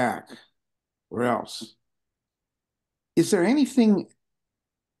 change back, or else. Is there anything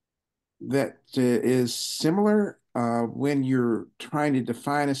that is similar when you're trying to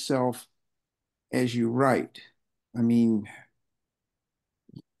define a self as you write? I mean,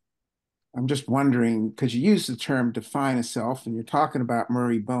 I'm just wondering, because you use the term define a self and you're talking about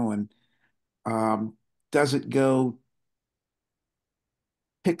Murray Bowen. Does it go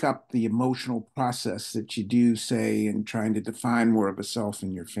pick up the emotional process that you do, say, in trying to define more of a self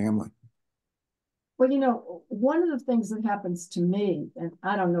in your family? Well, you know, one of the things that happens to me, and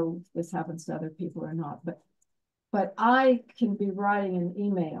I don't know if this happens to other people or not, but I can be writing an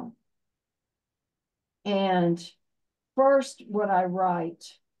email, and first what I write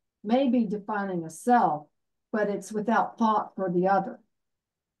may be defining a self, but it's without thought for the other.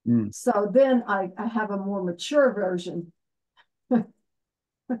 So then I have a more mature version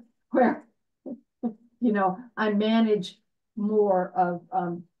I manage more of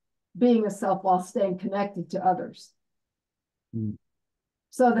being a self while staying connected to others. Mm.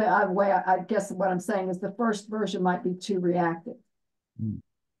 So the way I guess what I'm saying is the first version might be too reactive,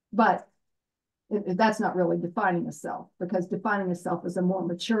 but that's not really defining a self, because defining a self is a more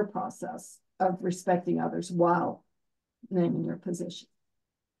mature process of respecting others while naming your position.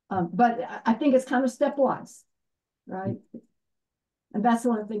 But I think it's kind of stepwise, right? And that's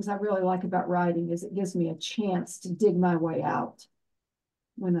one of the things I really like about writing, is it gives me a chance to dig my way out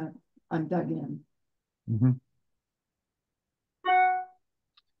when I'm dug in. Mm-hmm.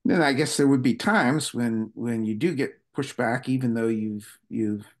 Then I guess there would be times when you do get pushback, even though you've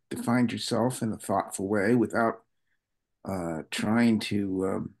defined yourself in a thoughtful way without trying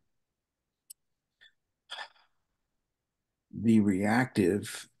to be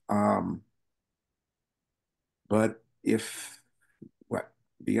reactive. But if what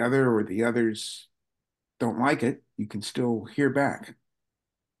the other or the others don't like it, you can still hear back.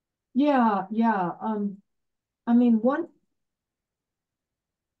 Yeah, yeah. I mean,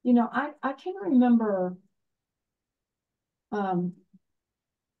 I can remember, um,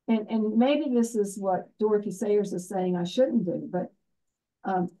 and maybe this is what Dorothy Sayers is saying I shouldn't do, but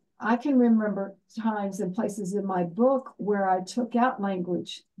I can remember times and places in my book where I took out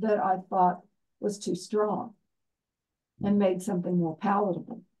language that I thought was too strong and made something more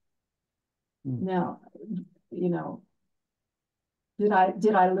palatable. Mm. Now, you know, did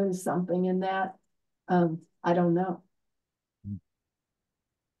I lose something in that? I don't know.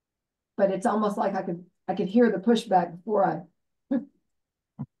 But it's almost like I could hear the pushback before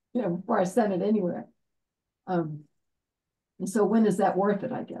before I sent it anywhere. And so when is that worth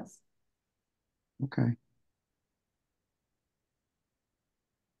it, I guess? Okay.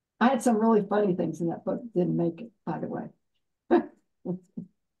 I had some really funny things in that book that didn't make it, by the way.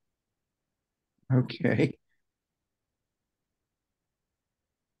 Okay.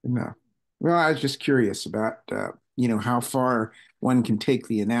 Enough. Well, I was just curious about how far one can take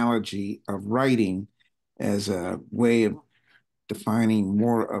the analogy of writing as a way of defining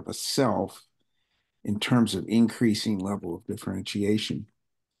more of a self in terms of increasing level of differentiation.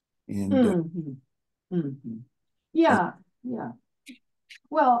 And Mm-hmm. Mm-hmm. as, Yeah, yeah.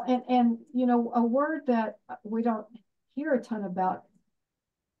 Well, and a word that we don't hear a ton about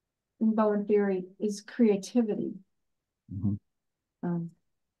in Bowen theory is creativity. Mhm. Um,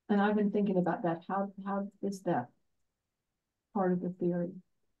 and I've been thinking about that. How is that part of the theory?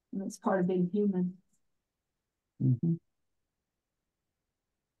 And it's part of being human. Mhm.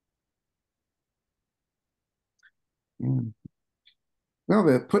 Yeah. Well,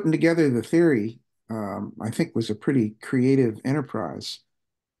 the putting together the theory, I think, was a pretty creative enterprise.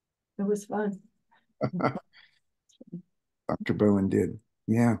 It was fun. Dr. Bowen did.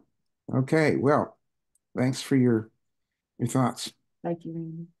 Yeah. Okay. Well, thanks for your thoughts. Thank you,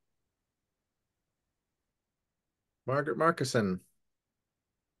 Randy. Margaret Markison.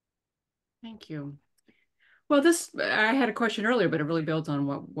 Thank you. Well, I had a question earlier, but it really builds on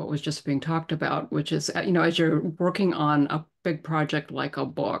what was just being talked about, which is, as you're working on a big project like a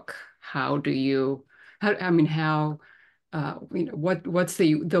book, how do you, how, I mean, how, what's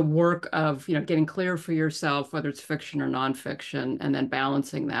the work of, getting clear for yourself, whether it's fiction or nonfiction, and then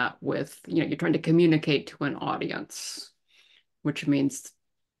balancing that with, you're trying to communicate to an audience, which means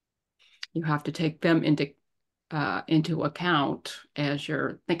you have to take them into account as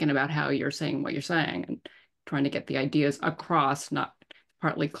you're thinking about how you're saying what you're saying and trying to get the ideas across, not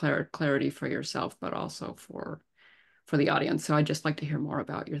partly clarity for yourself, but also for the audience. So I'd just like to hear more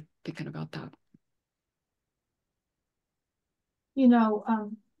about your thinking about that.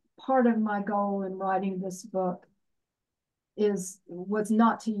 Part of my goal in writing this book was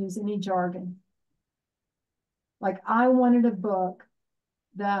not to use any jargon. Like, I wanted a book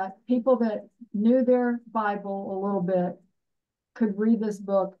that people that knew their Bible a little bit could read this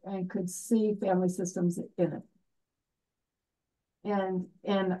book and could see family systems in it. And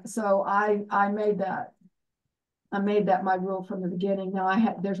so I made that my rule from the beginning.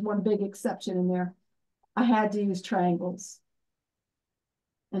 Now there's one big exception in there. I had to use triangles.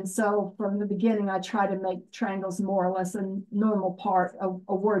 And so from the beginning, I try to make triangles more or less a normal part of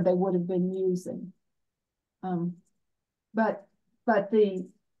a word they would have been using. But the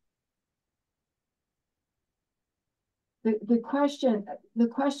question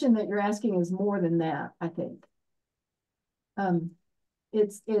that you're asking is more than that, I think.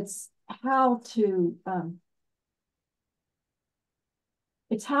 It's how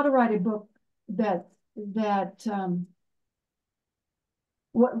to write a book that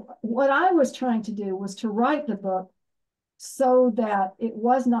what I was trying to do was to write the book so that it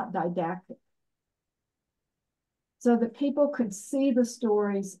was not didactic. so that people could see the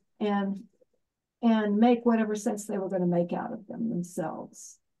stories and make whatever sense they were going to make out of them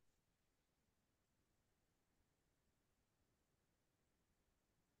themselves.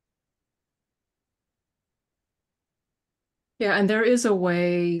 Yeah, and there is a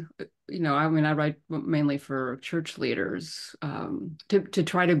way, I mean, I write mainly for church leaders, to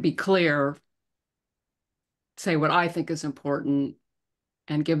try to be clear, say what I think is important,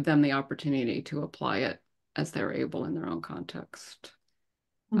 and give them the opportunity to apply it as they're able in their own context.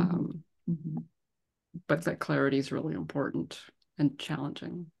 But that clarity is really important and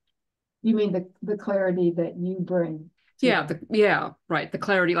challenging. You mean the clarity that you bring? Yeah, right. The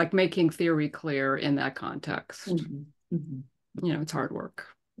clarity, like making theory clear in that context. It's hard work.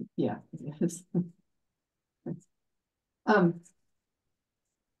 Yeah, it is. I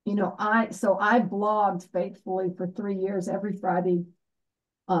blogged faithfully for 3 years every Friday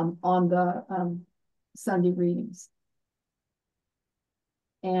on the Sunday readings.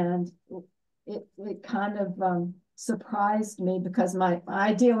 And it kind of surprised me, because my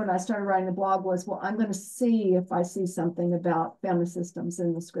idea when I started writing the blog was, well, I'm going to see if I see something about family systems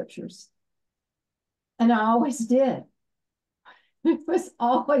in the scriptures. And I always did. It was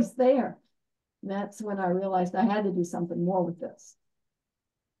always there. And that's when I realized I had to do something more with this.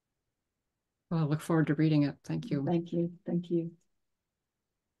 Well, I look forward to reading it. Thank you. Thank you. Thank you.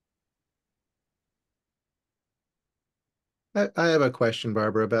 I have a question,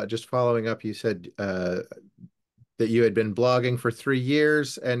 Barbara, about just following up. You said that you had been blogging for 3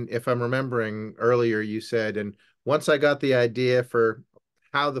 years. And if I'm remembering earlier, you said, and once I got the idea for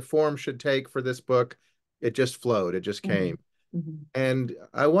how the form should take for this book, it just flowed, it just came. And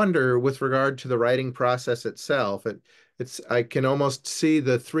I wonder, with regard to the writing process itself, I can almost see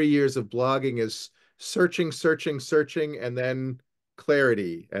the 3 years of blogging as searching, and then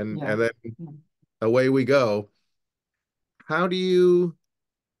clarity, and then away we go. How do you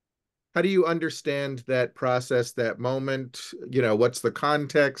understand that process, that moment? What's the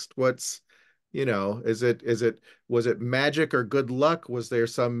context? Was it magic or good luck? Was there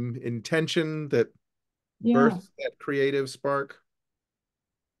some intention that birthed that creative spark?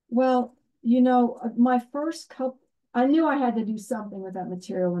 Well, my first couple, I knew I had to do something with that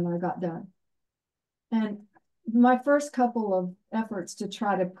material when I got done. And my first couple of efforts to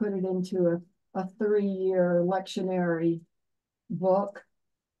try to put it into a 3-year lectionary book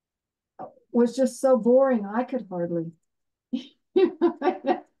was just so boring. I could hardly.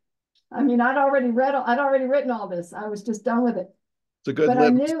 I mean, I'd already written all this. I was just done with it. It's a good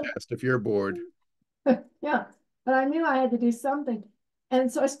litmus test if you're bored. Yeah, but I knew I had to do something.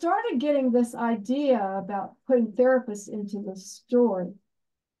 And so I started getting this idea about putting therapists into the story.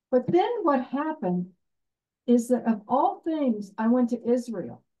 But then what happened is that, of all things, I went to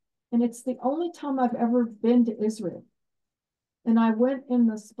Israel. And it's the only time I've ever been to Israel. And I went in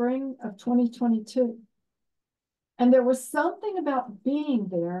the spring of 2022. And there was something about being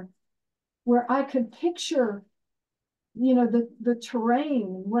there where I could picture, the terrain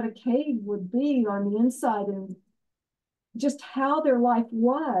and what a cave would be on the inside, and just how their life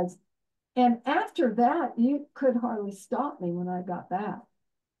was. And after that, you could hardly stop me when I got back.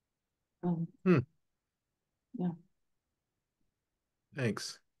 Yeah.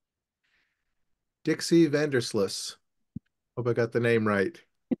 Thanks. Dixie Vandersloot. Hope I got the name right.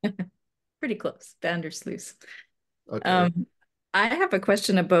 Pretty close. Vandersloot. Okay. I have a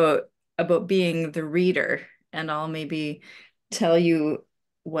question about being the reader, and I'll maybe tell you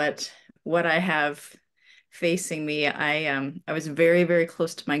what I have facing me. I was very, very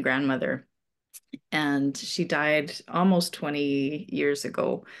close to my grandmother, and she died almost 20 years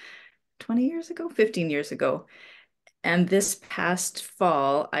ago. 20 years ago, 15 years ago. And this past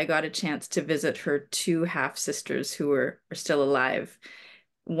fall, I got a chance to visit her 2 half sisters who are still alive,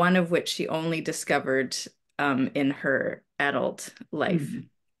 one of which she only discovered in her adult life.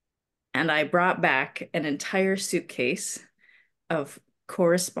 And I brought back an entire suitcase of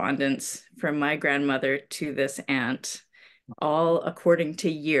correspondence from my grandmother to this aunt, all according to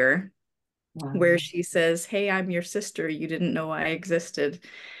year, where she says, "Hey, I'm your sister. You didn't know I existed."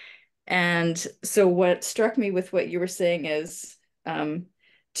 And so what struck me with what you were saying is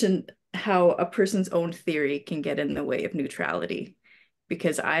to how a person's own theory can get in the way of neutrality,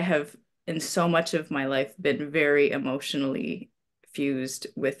 because I have in so much of my life been very emotionally fused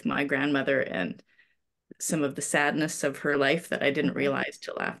with my grandmother and some of the sadness of her life that I didn't realize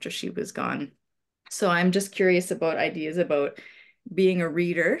till after she was gone. So I'm just curious about ideas about being a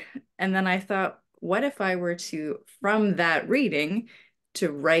reader. And then I thought, what if I were to, from that reading,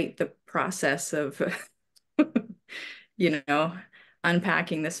 to write the process of,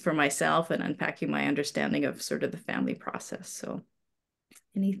 unpacking this for myself and unpacking my understanding of sort of the family process. So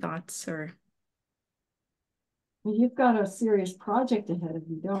any thoughts or? Well, you've got a serious project ahead of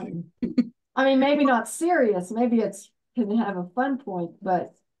you, don't you? I mean, maybe not serious, maybe it's can have a fun point,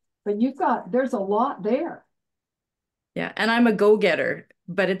 but there's a lot there. Yeah, and I'm a go-getter,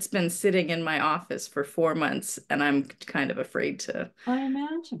 but it's been sitting in my office for 4 months and I'm kind of afraid to I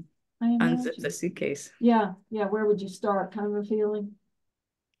imagine. unzip the suitcase. Yeah, where would you start? Kind of a feeling.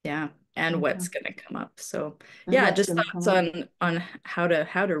 Yeah, and Okay. what's going to come up. So And yeah, what's just gonna thoughts come up. on how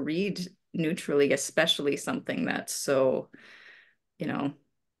to read neutrally, especially something that's so, you know.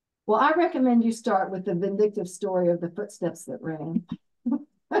 Well, I recommend you start with the vindictive story of the footsteps that ran.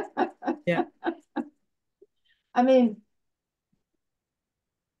 Yeah. I mean,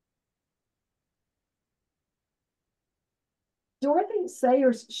 Dorothy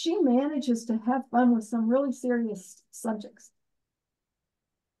Sayers, she manages to have fun with some really serious subjects.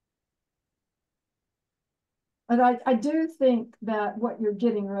 But I do think that what you're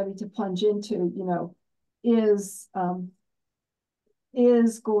getting ready to plunge into, you know, is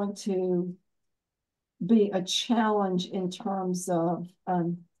going to be a challenge in terms of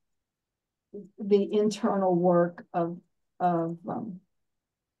the internal work of the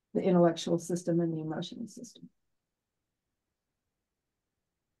intellectual system and the emotional system.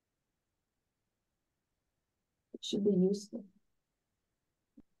 It should be useful.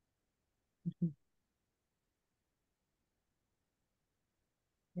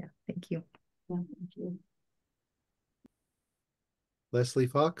 Yeah, thank you. Yeah, thank you. Leslie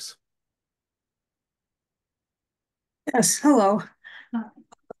Fox. Yes, hello.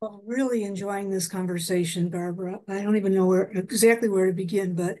 I'm really enjoying this conversation, Barbara. I don't even know exactly where to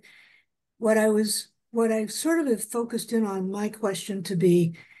begin, but what I sort of have focused in on my question to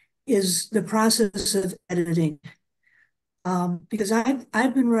be is the process of editing. Because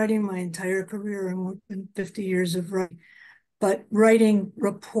I've been writing my entire career and more than 50 years of writing, but writing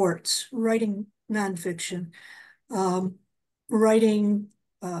reports, writing nonfiction, writing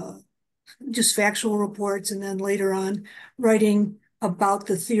just factual reports, and then later on writing about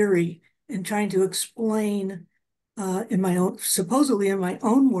the theory and trying to explain supposedly in my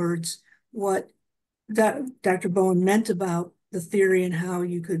own words, what that Dr. Bowen meant about the theory and how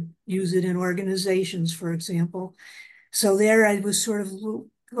you could use it in organizations, for example. So there I was sort of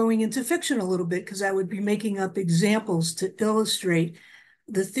going into fiction a little bit because I would be making up examples to illustrate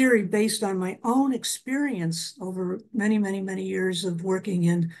the theory based on my own experience over many, many, many years of working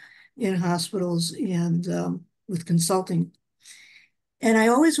in hospitals and with consulting. And I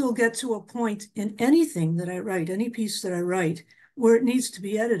always will get to a point in anything that I write, any piece that I write, where it needs to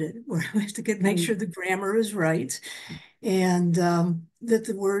be edited, where I have to make sure the grammar is right, and that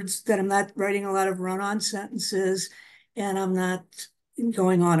the words, that I'm not writing a lot of run-on sentences, and I'm not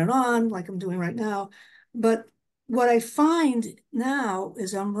going on and on like I'm doing right now. But what I find now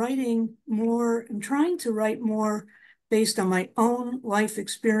is I'm trying to write more based on my own life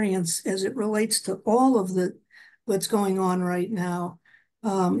experience as it relates to all of what's going on right now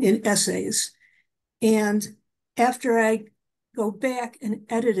in essays. And after I go back and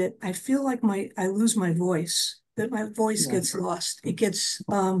edit it, I feel like I lose my voice, that my voice gets lost. It gets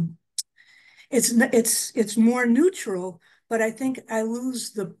it's more neutral, but I think I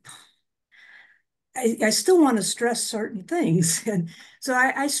lose I still want to stress certain things. And so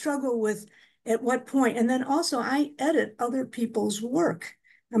I struggle with at what point. And then also I edit other people's work.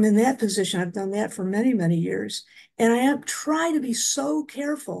 I'm in that position. I've done that for many, many years. And I try to be so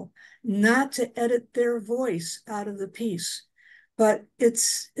careful not to edit their voice out of the piece. But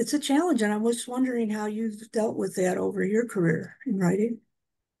it's a challenge. And I was wondering how you've dealt with that over your career in writing.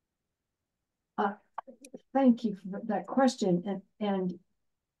 Thank you for that question. And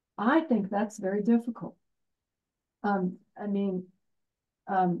I think that's very difficult. I mean,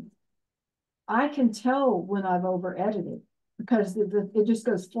 I can tell when I've over edited because it just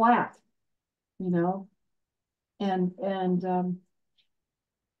goes flat, you know, and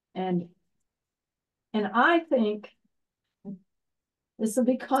I think this will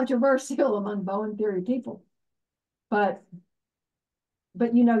be controversial among Bowen Theory people, but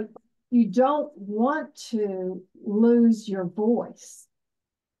you know, you don't want to lose your voice.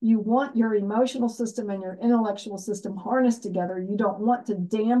 You want your emotional system and your intellectual system harnessed together. You don't want to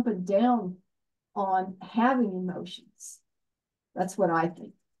dampen down on having emotions. That's what I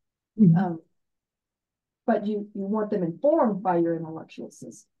think. Mm-hmm. But you want them informed by your intellectual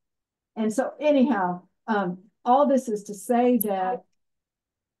system. And so anyhow, all this is to say that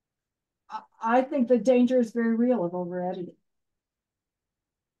I think the danger is very real of over editing.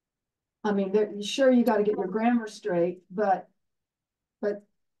 I mean, sure, you got to get your grammar straight, but but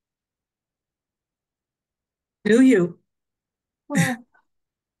Do you? well,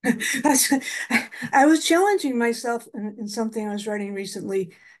 I was challenging myself in something I was writing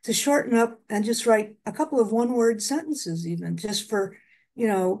recently to shorten up and just write a couple of one-word sentences, even just for, you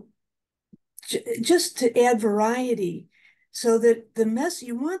know, just to add variety, so that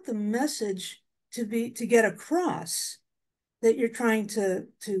you want the message to get across that you're trying to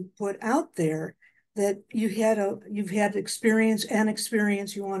put out there, that you've had experience,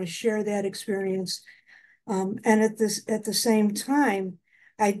 you want to share that experience, and at the same time,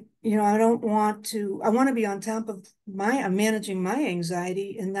 I don't want to, I want to be on top of I'm managing my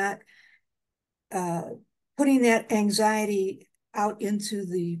anxiety and not uh, putting that anxiety out into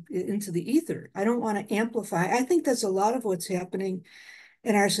the ether. I don't want to amplify. I think that's a lot of what's happening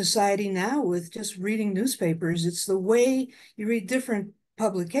in our society now with just reading newspapers. It's the way you read different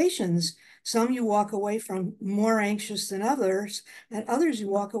publications. Some you walk away from more anxious than others, and others you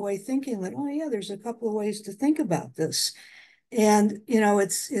walk away thinking that, oh yeah, there's a couple of ways to think about this. And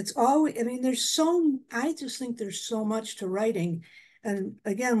it's always, I mean, I just think there's so much to writing. And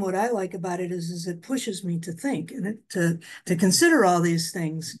again, what I like about it is it pushes me to think and to consider all these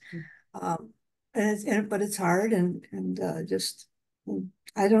things. But it's hard and just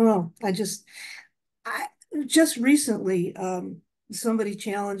I don't know. I just recently somebody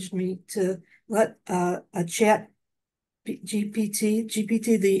challenged me to let a GPT,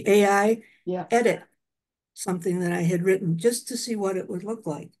 the AI, yeah. edit something that I had written just to see what it would look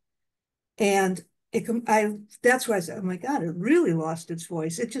like. And that's why I said, oh my God, it really lost its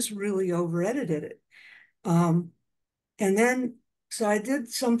voice. It just really over edited it. And then, so I did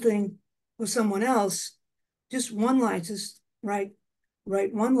something with someone else, just one line, just write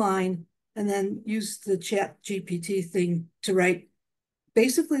one line and then use the chat GPT thing to write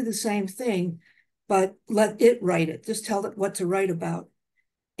basically the same thing, but let it write it. Just tell it what to write about.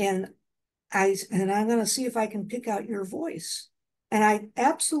 And I'm going to see if I can pick out your voice. And I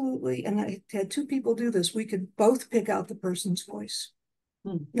had two people do this. We could both pick out the person's voice.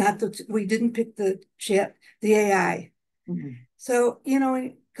 We didn't pick the AI. So,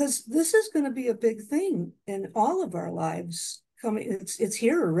 because this is going to be a big thing in all of our lives coming. It's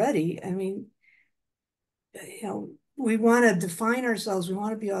here already. I mean, we want to define ourselves. We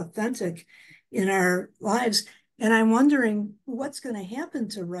want to be authentic in our lives. And I'm wondering what's going to happen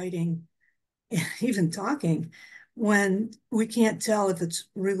to writing, even talking, when we can't tell if it's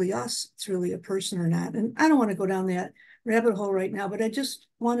really us, it's really a person or not. And I don't want to go down that rabbit hole right now, but I just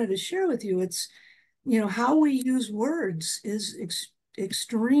wanted to share with you, it's, how we use words is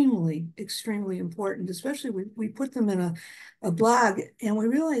extremely, extremely important, especially we put them in a blog and we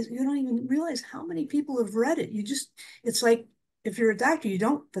realize, you don't even realize how many people have read it. It's like, if you're a doctor,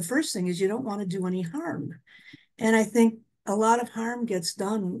 the first thing is you don't want to do any harm. And I think a lot of harm gets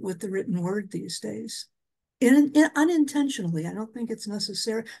done with the written word these days. Unintentionally. I don't think it's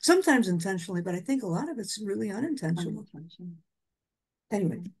necessary. Sometimes intentionally, but I think a lot of it's really unintentional.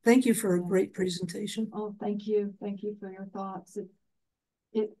 Anyway, thank you for a great presentation. Oh, thank you. Thank you for your thoughts.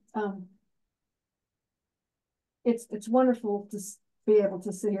 It's wonderful to be able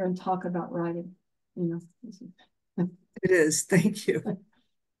to sit here and talk about writing. It is. Thank you.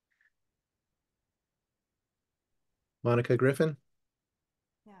 Monica Griffin?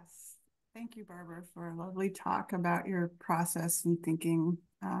 Yes. Thank you, Barbara, for a lovely talk about your process and thinking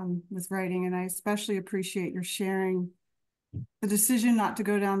with writing. And I especially appreciate your sharing the decision not to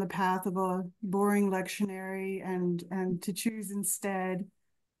go down the path of a boring lectionary and to choose instead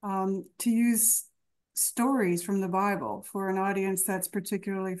to use stories from the Bible for an audience that's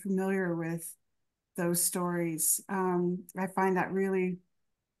particularly familiar with those stories. I find that really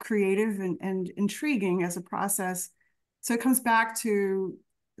creative and intriguing as a process. So it comes back to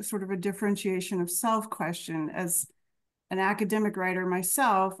sort of a differentiation of self question. As an academic writer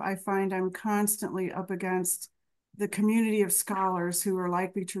myself, I find I'm constantly up against the community of scholars who are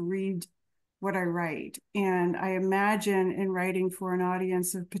likely to read what I write. And I imagine in writing for an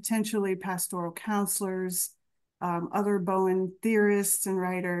audience of potentially pastoral counselors, other Bowen theorists and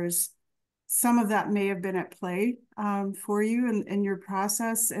writers, some of that may have been at play for you in your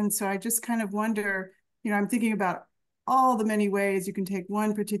process. And so I just kind of wonder, I'm thinking about all the many ways you can take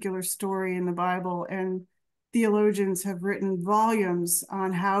one particular story in the Bible, and theologians have written volumes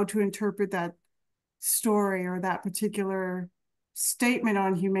on how to interpret that story or that particular statement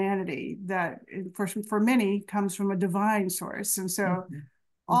on humanity that for many comes from a divine source. And so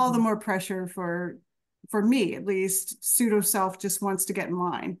all the more pressure for me, at least, pseudo self just wants to get in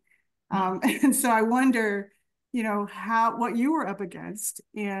line. And so I wonder, what you were up against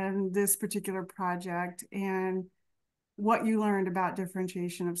in this particular project, and what you learned about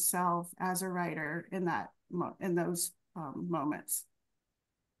differentiation of self as a writer in those moments.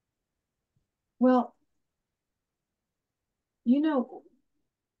 Well, you know,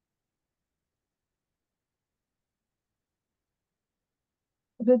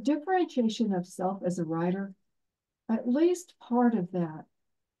 the differentiation of self as a writer, at least part of that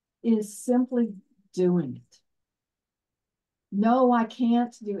is simply doing it. No, I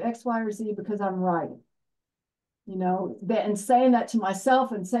can't do X, Y, or Z because I'm writing. You know, and saying that to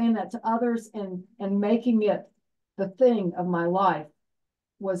myself and saying that to others and making it the thing of my life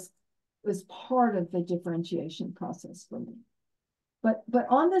was part of the differentiation process for me. But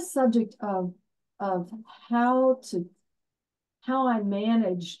on the subject of how I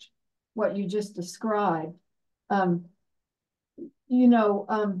managed what you just described, you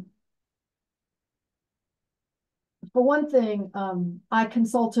know, for one thing, I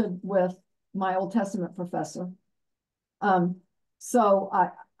consulted with my Old Testament professor. So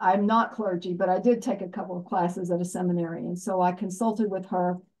I'm not clergy, but I did take a couple of classes at a seminary. And so I consulted with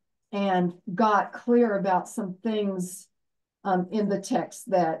her and got clear about some things in the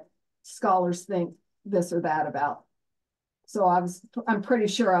text that scholars think this or that about. So I'm pretty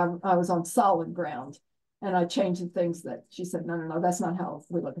sure I was on solid ground, and I changed the things that she said, no, that's not how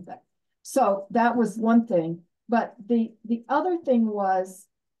we look at that. So that was one thing. But the other thing was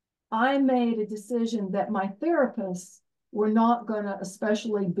I made a decision that my therapists were not going to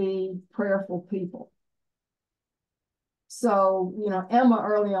especially be prayerful people. So, you know, Emma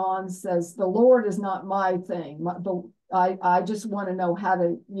early on says, the Lord is not my thing. I just want to know how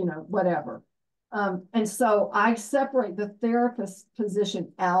to, you know, whatever. And so I separate the therapist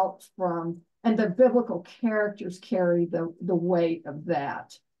position out from, and the biblical characters carry the weight of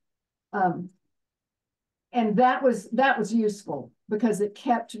that. And that was useful because it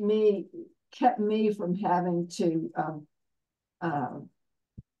kept me from having to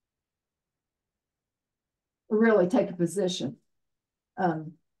really take a position.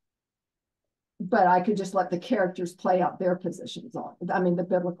 But I could just let the characters play out their positions the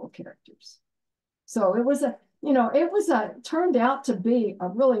biblical characters. So it was turned out to be a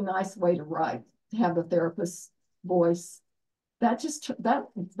really nice way to write, to have the therapist's voice. That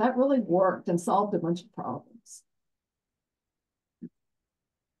really worked and solved a bunch of problems.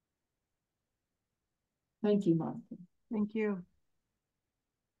 Thank you, Monica. Thank you.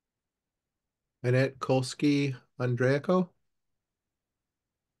 Annette Kolsky Andreako.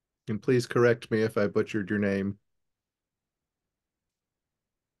 And please correct me if I butchered your name.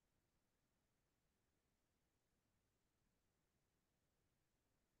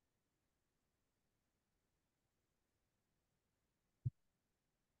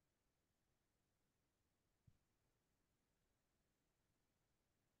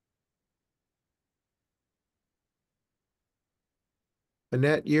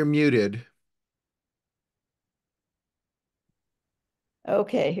 Annette, you're muted.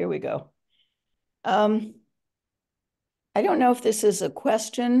 Okay, here we go. I don't know if this is a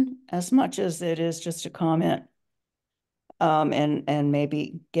question as much as it is just a comment, and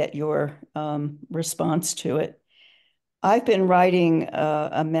maybe get your response to it. I've been writing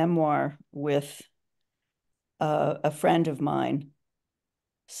a memoir with a friend of mine.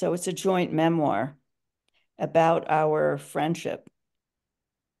 So it's a joint memoir about our friendship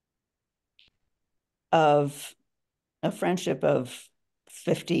of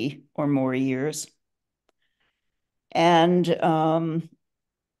 50 or more years. And there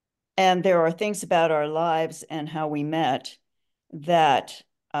are things about our lives and how we met that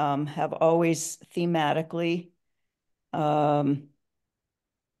have always thematically been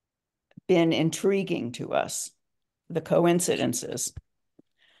intriguing to us, the coincidences,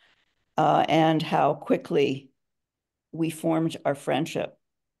 and how quickly we formed our friendship.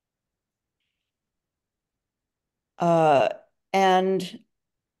 And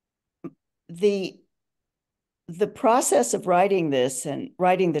the process of writing this and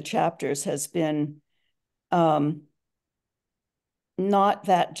writing the chapters has been not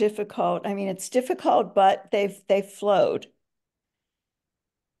that difficult. I mean, it's difficult, but they've flowed.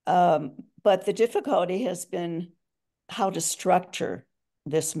 But the difficulty has been how to structure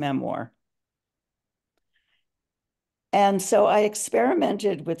this memoir. And so I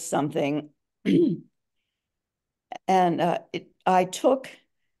experimented with something, and I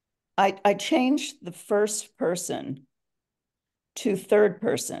changed the first person to third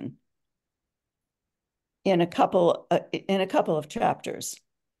person in a couple of chapters.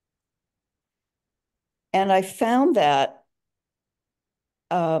 And I found that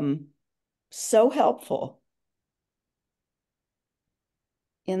so helpful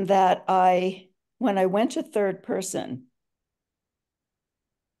in that I when I went to third person,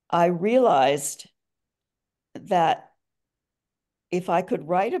 I realized that if I could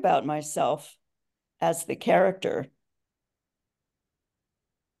write about myself as the character,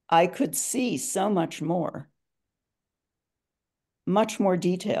 I could see so much more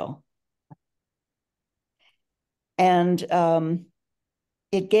detail. And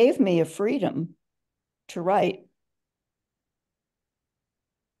it gave me a freedom to write.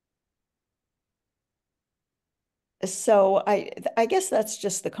 So I guess that's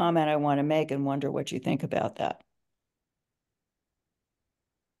just the comment I want to make and wonder what you think about that.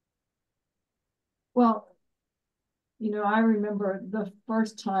 Well, I remember the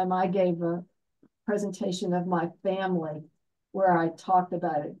first time I gave a presentation of my family where I talked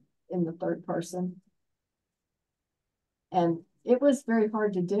about it in the third person. And it was very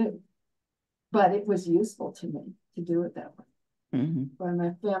hard to do, but it was useful to me to do it that way. Mm-hmm. But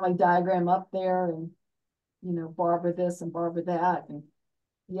my family diagram up there and, Barbara this and Barbara that. And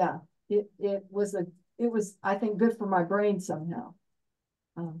yeah, it was, I think, good for my brain somehow.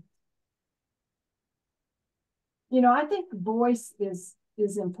 I think voice is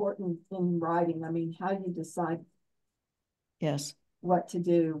important in writing. I mean, how you decide Yes. what to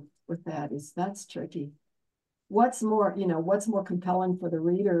do with that's tricky. What's more compelling for the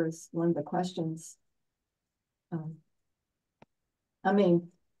reader is one of the questions. I mean,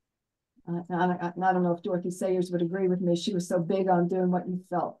 I don't know if Dorothy Sayers would agree with me. She was so big on doing what you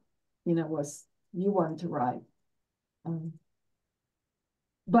felt, was you wanted to write.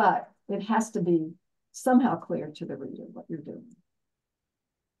 But it has to be somehow clear to the reader what you're doing.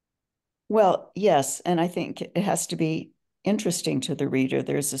 Well, yes, and I think it has to be interesting to the reader.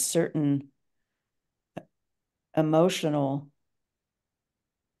 There's a certain there's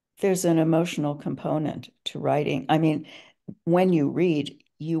an emotional component to writing. I mean, when you read,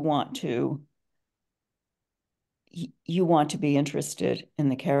 you want to be interested in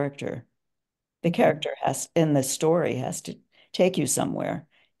the character. The character in the story has to take you somewhere.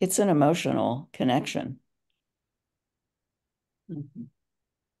 It's an emotional connection. Mm-hmm.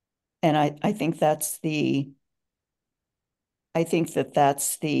 And I think that's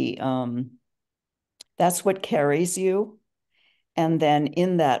that's what carries you. And then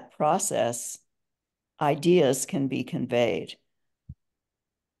in that process, ideas can be conveyed.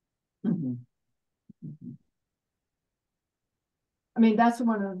 Mm-hmm. Mm-hmm. I mean, that's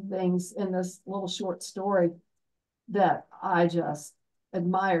one of the things in this little short story that I just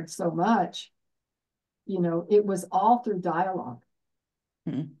admired so much. It was all through dialogue.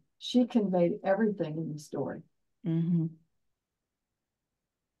 Mm-hmm. She conveyed everything in the story. Mm-hmm.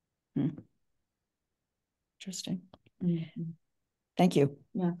 Mm-hmm. Interesting. Mm-hmm. Thank you.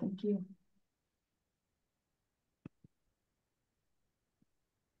 Yeah, thank you.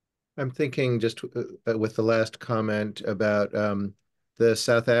 I'm thinking just with the last comment about the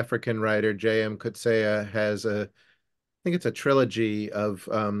South African writer J.M. Coetzee has I think it's a trilogy of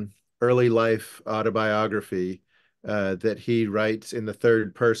early life autobiography that he writes in the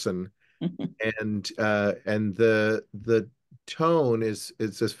third person, and the tone is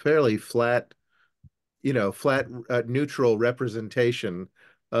a fairly flat, neutral representation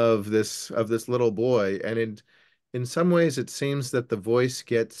of this little boy, and in some ways it seems that the voice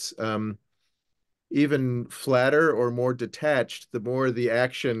gets even flatter or more detached the more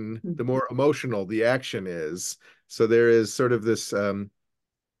the more emotional the action is. So there is sort of this and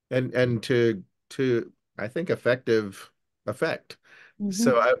to I think effective effect.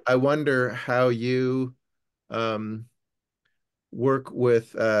 So I wonder how you um work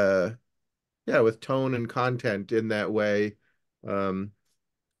with with tone and content in that way. Um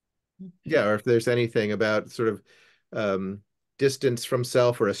yeah, or if there's anything about sort of distance from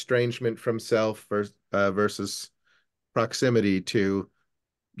self or estrangement from self versus proximity to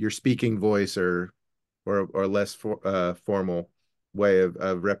your speaking voice or less formal way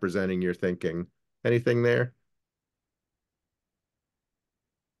of representing your thinking. Anything there?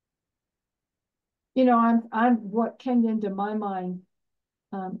 I'm what came into my mind,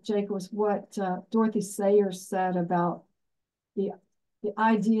 Jake, was what Dorothy Sayers said about the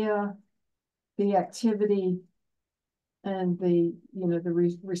idea, the activity, and the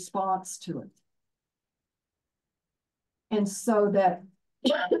response to it. And so that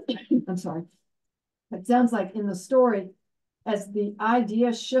I'm sorry, it sounds like in the story, as the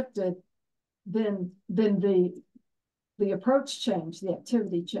idea shifted, then the approach changed, the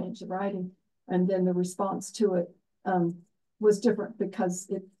activity changed, the writing, and then the response to it was different because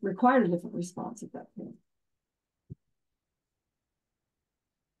it required a different response at that point.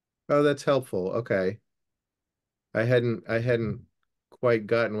 Oh, that's helpful. Okay. I hadn't quite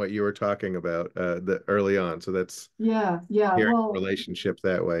gotten what you were talking about the early on. So that's Yeah. hearing the Well, relationship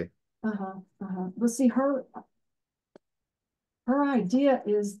that way. Well, see, her idea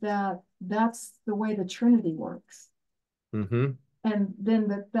is that that's the way the Trinity works. Mm-hmm. And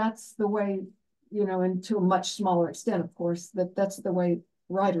then that's the way, and to a much smaller extent, of course, that's the way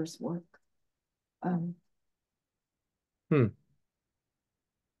writers work. Um, Hmm.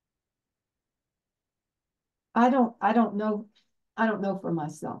 I don't know. I don't know for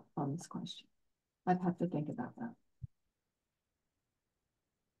myself on this question. I'd have to think about that.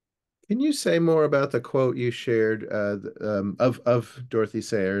 Can you say more about the quote you shared of Dorothy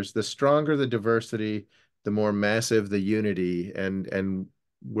Sayers? The stronger the diversity, the more massive the unity, and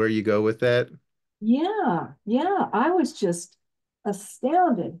where you go with that? Yeah. I was just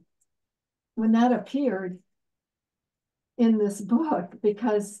astounded when that appeared in this book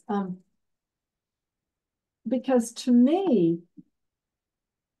because to me,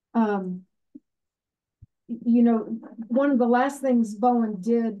 um, one of the last things Bowen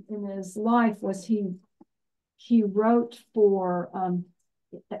did in his life was he wrote a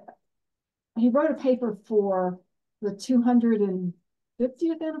paper for the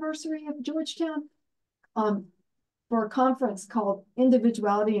 250th anniversary of Georgetown, um, for a conference called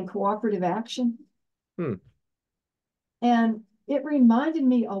Individuality and Cooperative Action. Hmm. And it reminded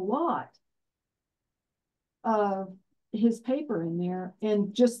me a lot of his paper in there,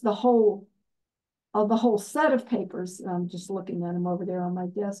 and just the whole set of papers. I'm just looking at them over there on my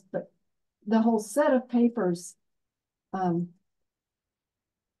desk, but the whole set of papers um,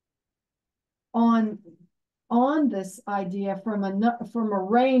 on this idea from a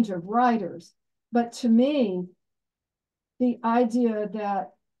range of writers. But to me, the idea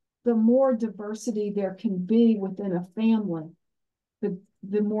that the more diversity there can be within a family,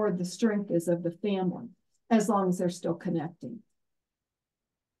 the more the strength is of the family, as long as they're still connecting.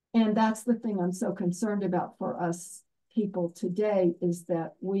 And that's the thing I'm so concerned about for us people today, is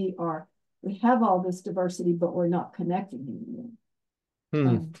that we have all this diversity, but we're not connecting anymore.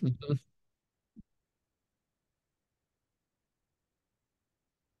 Hmm.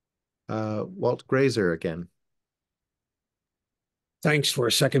 Walt Grazer again. Thanks for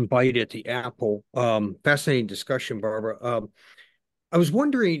a second bite at the apple. Fascinating discussion, Barbara. I was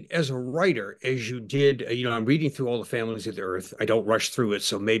wondering, as a writer, as you did, I'm reading through all the families of the earth. I don't rush through it,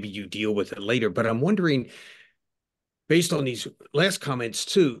 so maybe you deal with it later. But I'm wondering, based on these last comments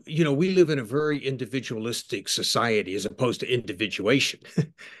too, we live in a very individualistic society as opposed to individuation.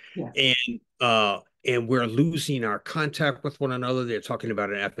 Yes. And we're losing our contact with one another. They're talking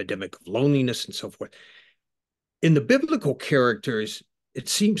about an epidemic of loneliness and so forth. In the biblical characters, it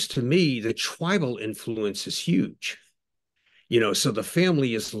seems to me the tribal influence is huge. So the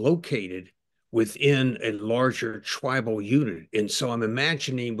family is located within a larger tribal unit. And so I'm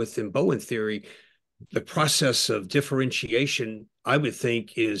imagining within Bowen theory, the process of differentiation, I would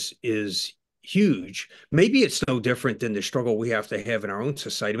think, is huge. Maybe it's no different than the struggle we have to have in our own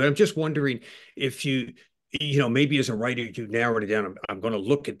society. But I'm just wondering if maybe as a writer, you narrowed it down. I'm going to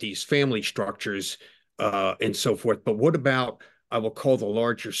look at these family structures and so forth. But what about, I will call, the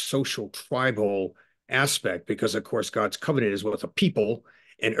larger social tribal aspect? Because of course, God's covenant is with a people,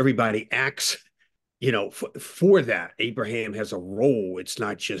 and everybody acts, for that. Abraham has a role. It's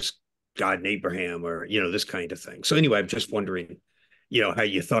not just God and Abraham, or this kind of thing. So anyway, I'm just wondering, how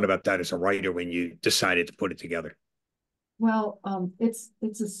you thought about that as a writer when you decided to put it together. Well, it's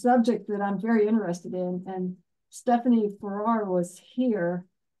a subject that I'm very interested in, and Stephanie Farrar was here,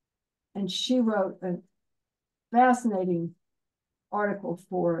 and she wrote a fascinating article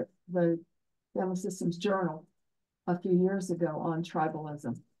for the Family Systems Journal a few years ago on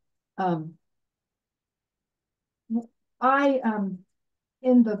tribalism. I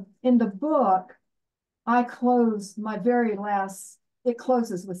in the book, I close my very last. It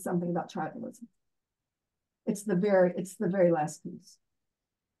closes with something about tribalism. It's the very last piece,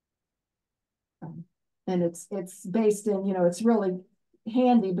 and it's based in, it's really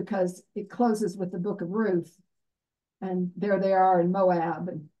handy because it closes with the Book of Ruth, and there they are in Moab,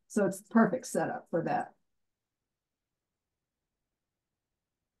 and so it's the perfect setup for that.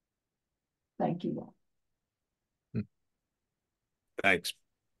 Thank you all. Thanks.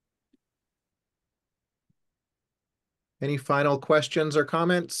 Any final questions or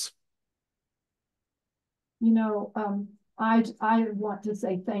comments? I want to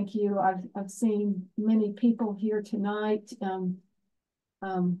say thank you. I've seen many people here tonight.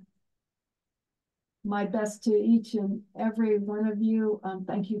 My best to each and every one of you.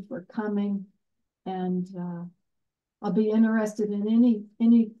 Thank you for coming, and I'll be interested in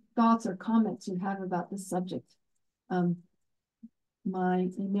any thoughts or comments you have about this subject. My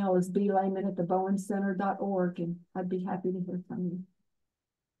email is blayman@thebowencenter.org, and I'd be happy to hear from you.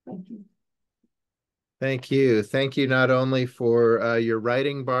 Thank you. Thank you. Thank you not only for your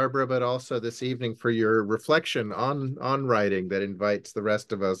writing, Barbara, but also this evening for your reflection on writing that invites the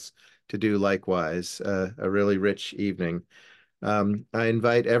rest of us to do likewise. A really rich evening. I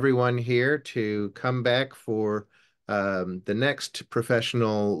invite everyone here to come back for the next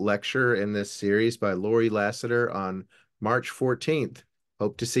professional lecture in this series by Lori Lassiter on March 14th.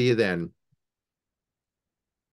 Hope to see you then.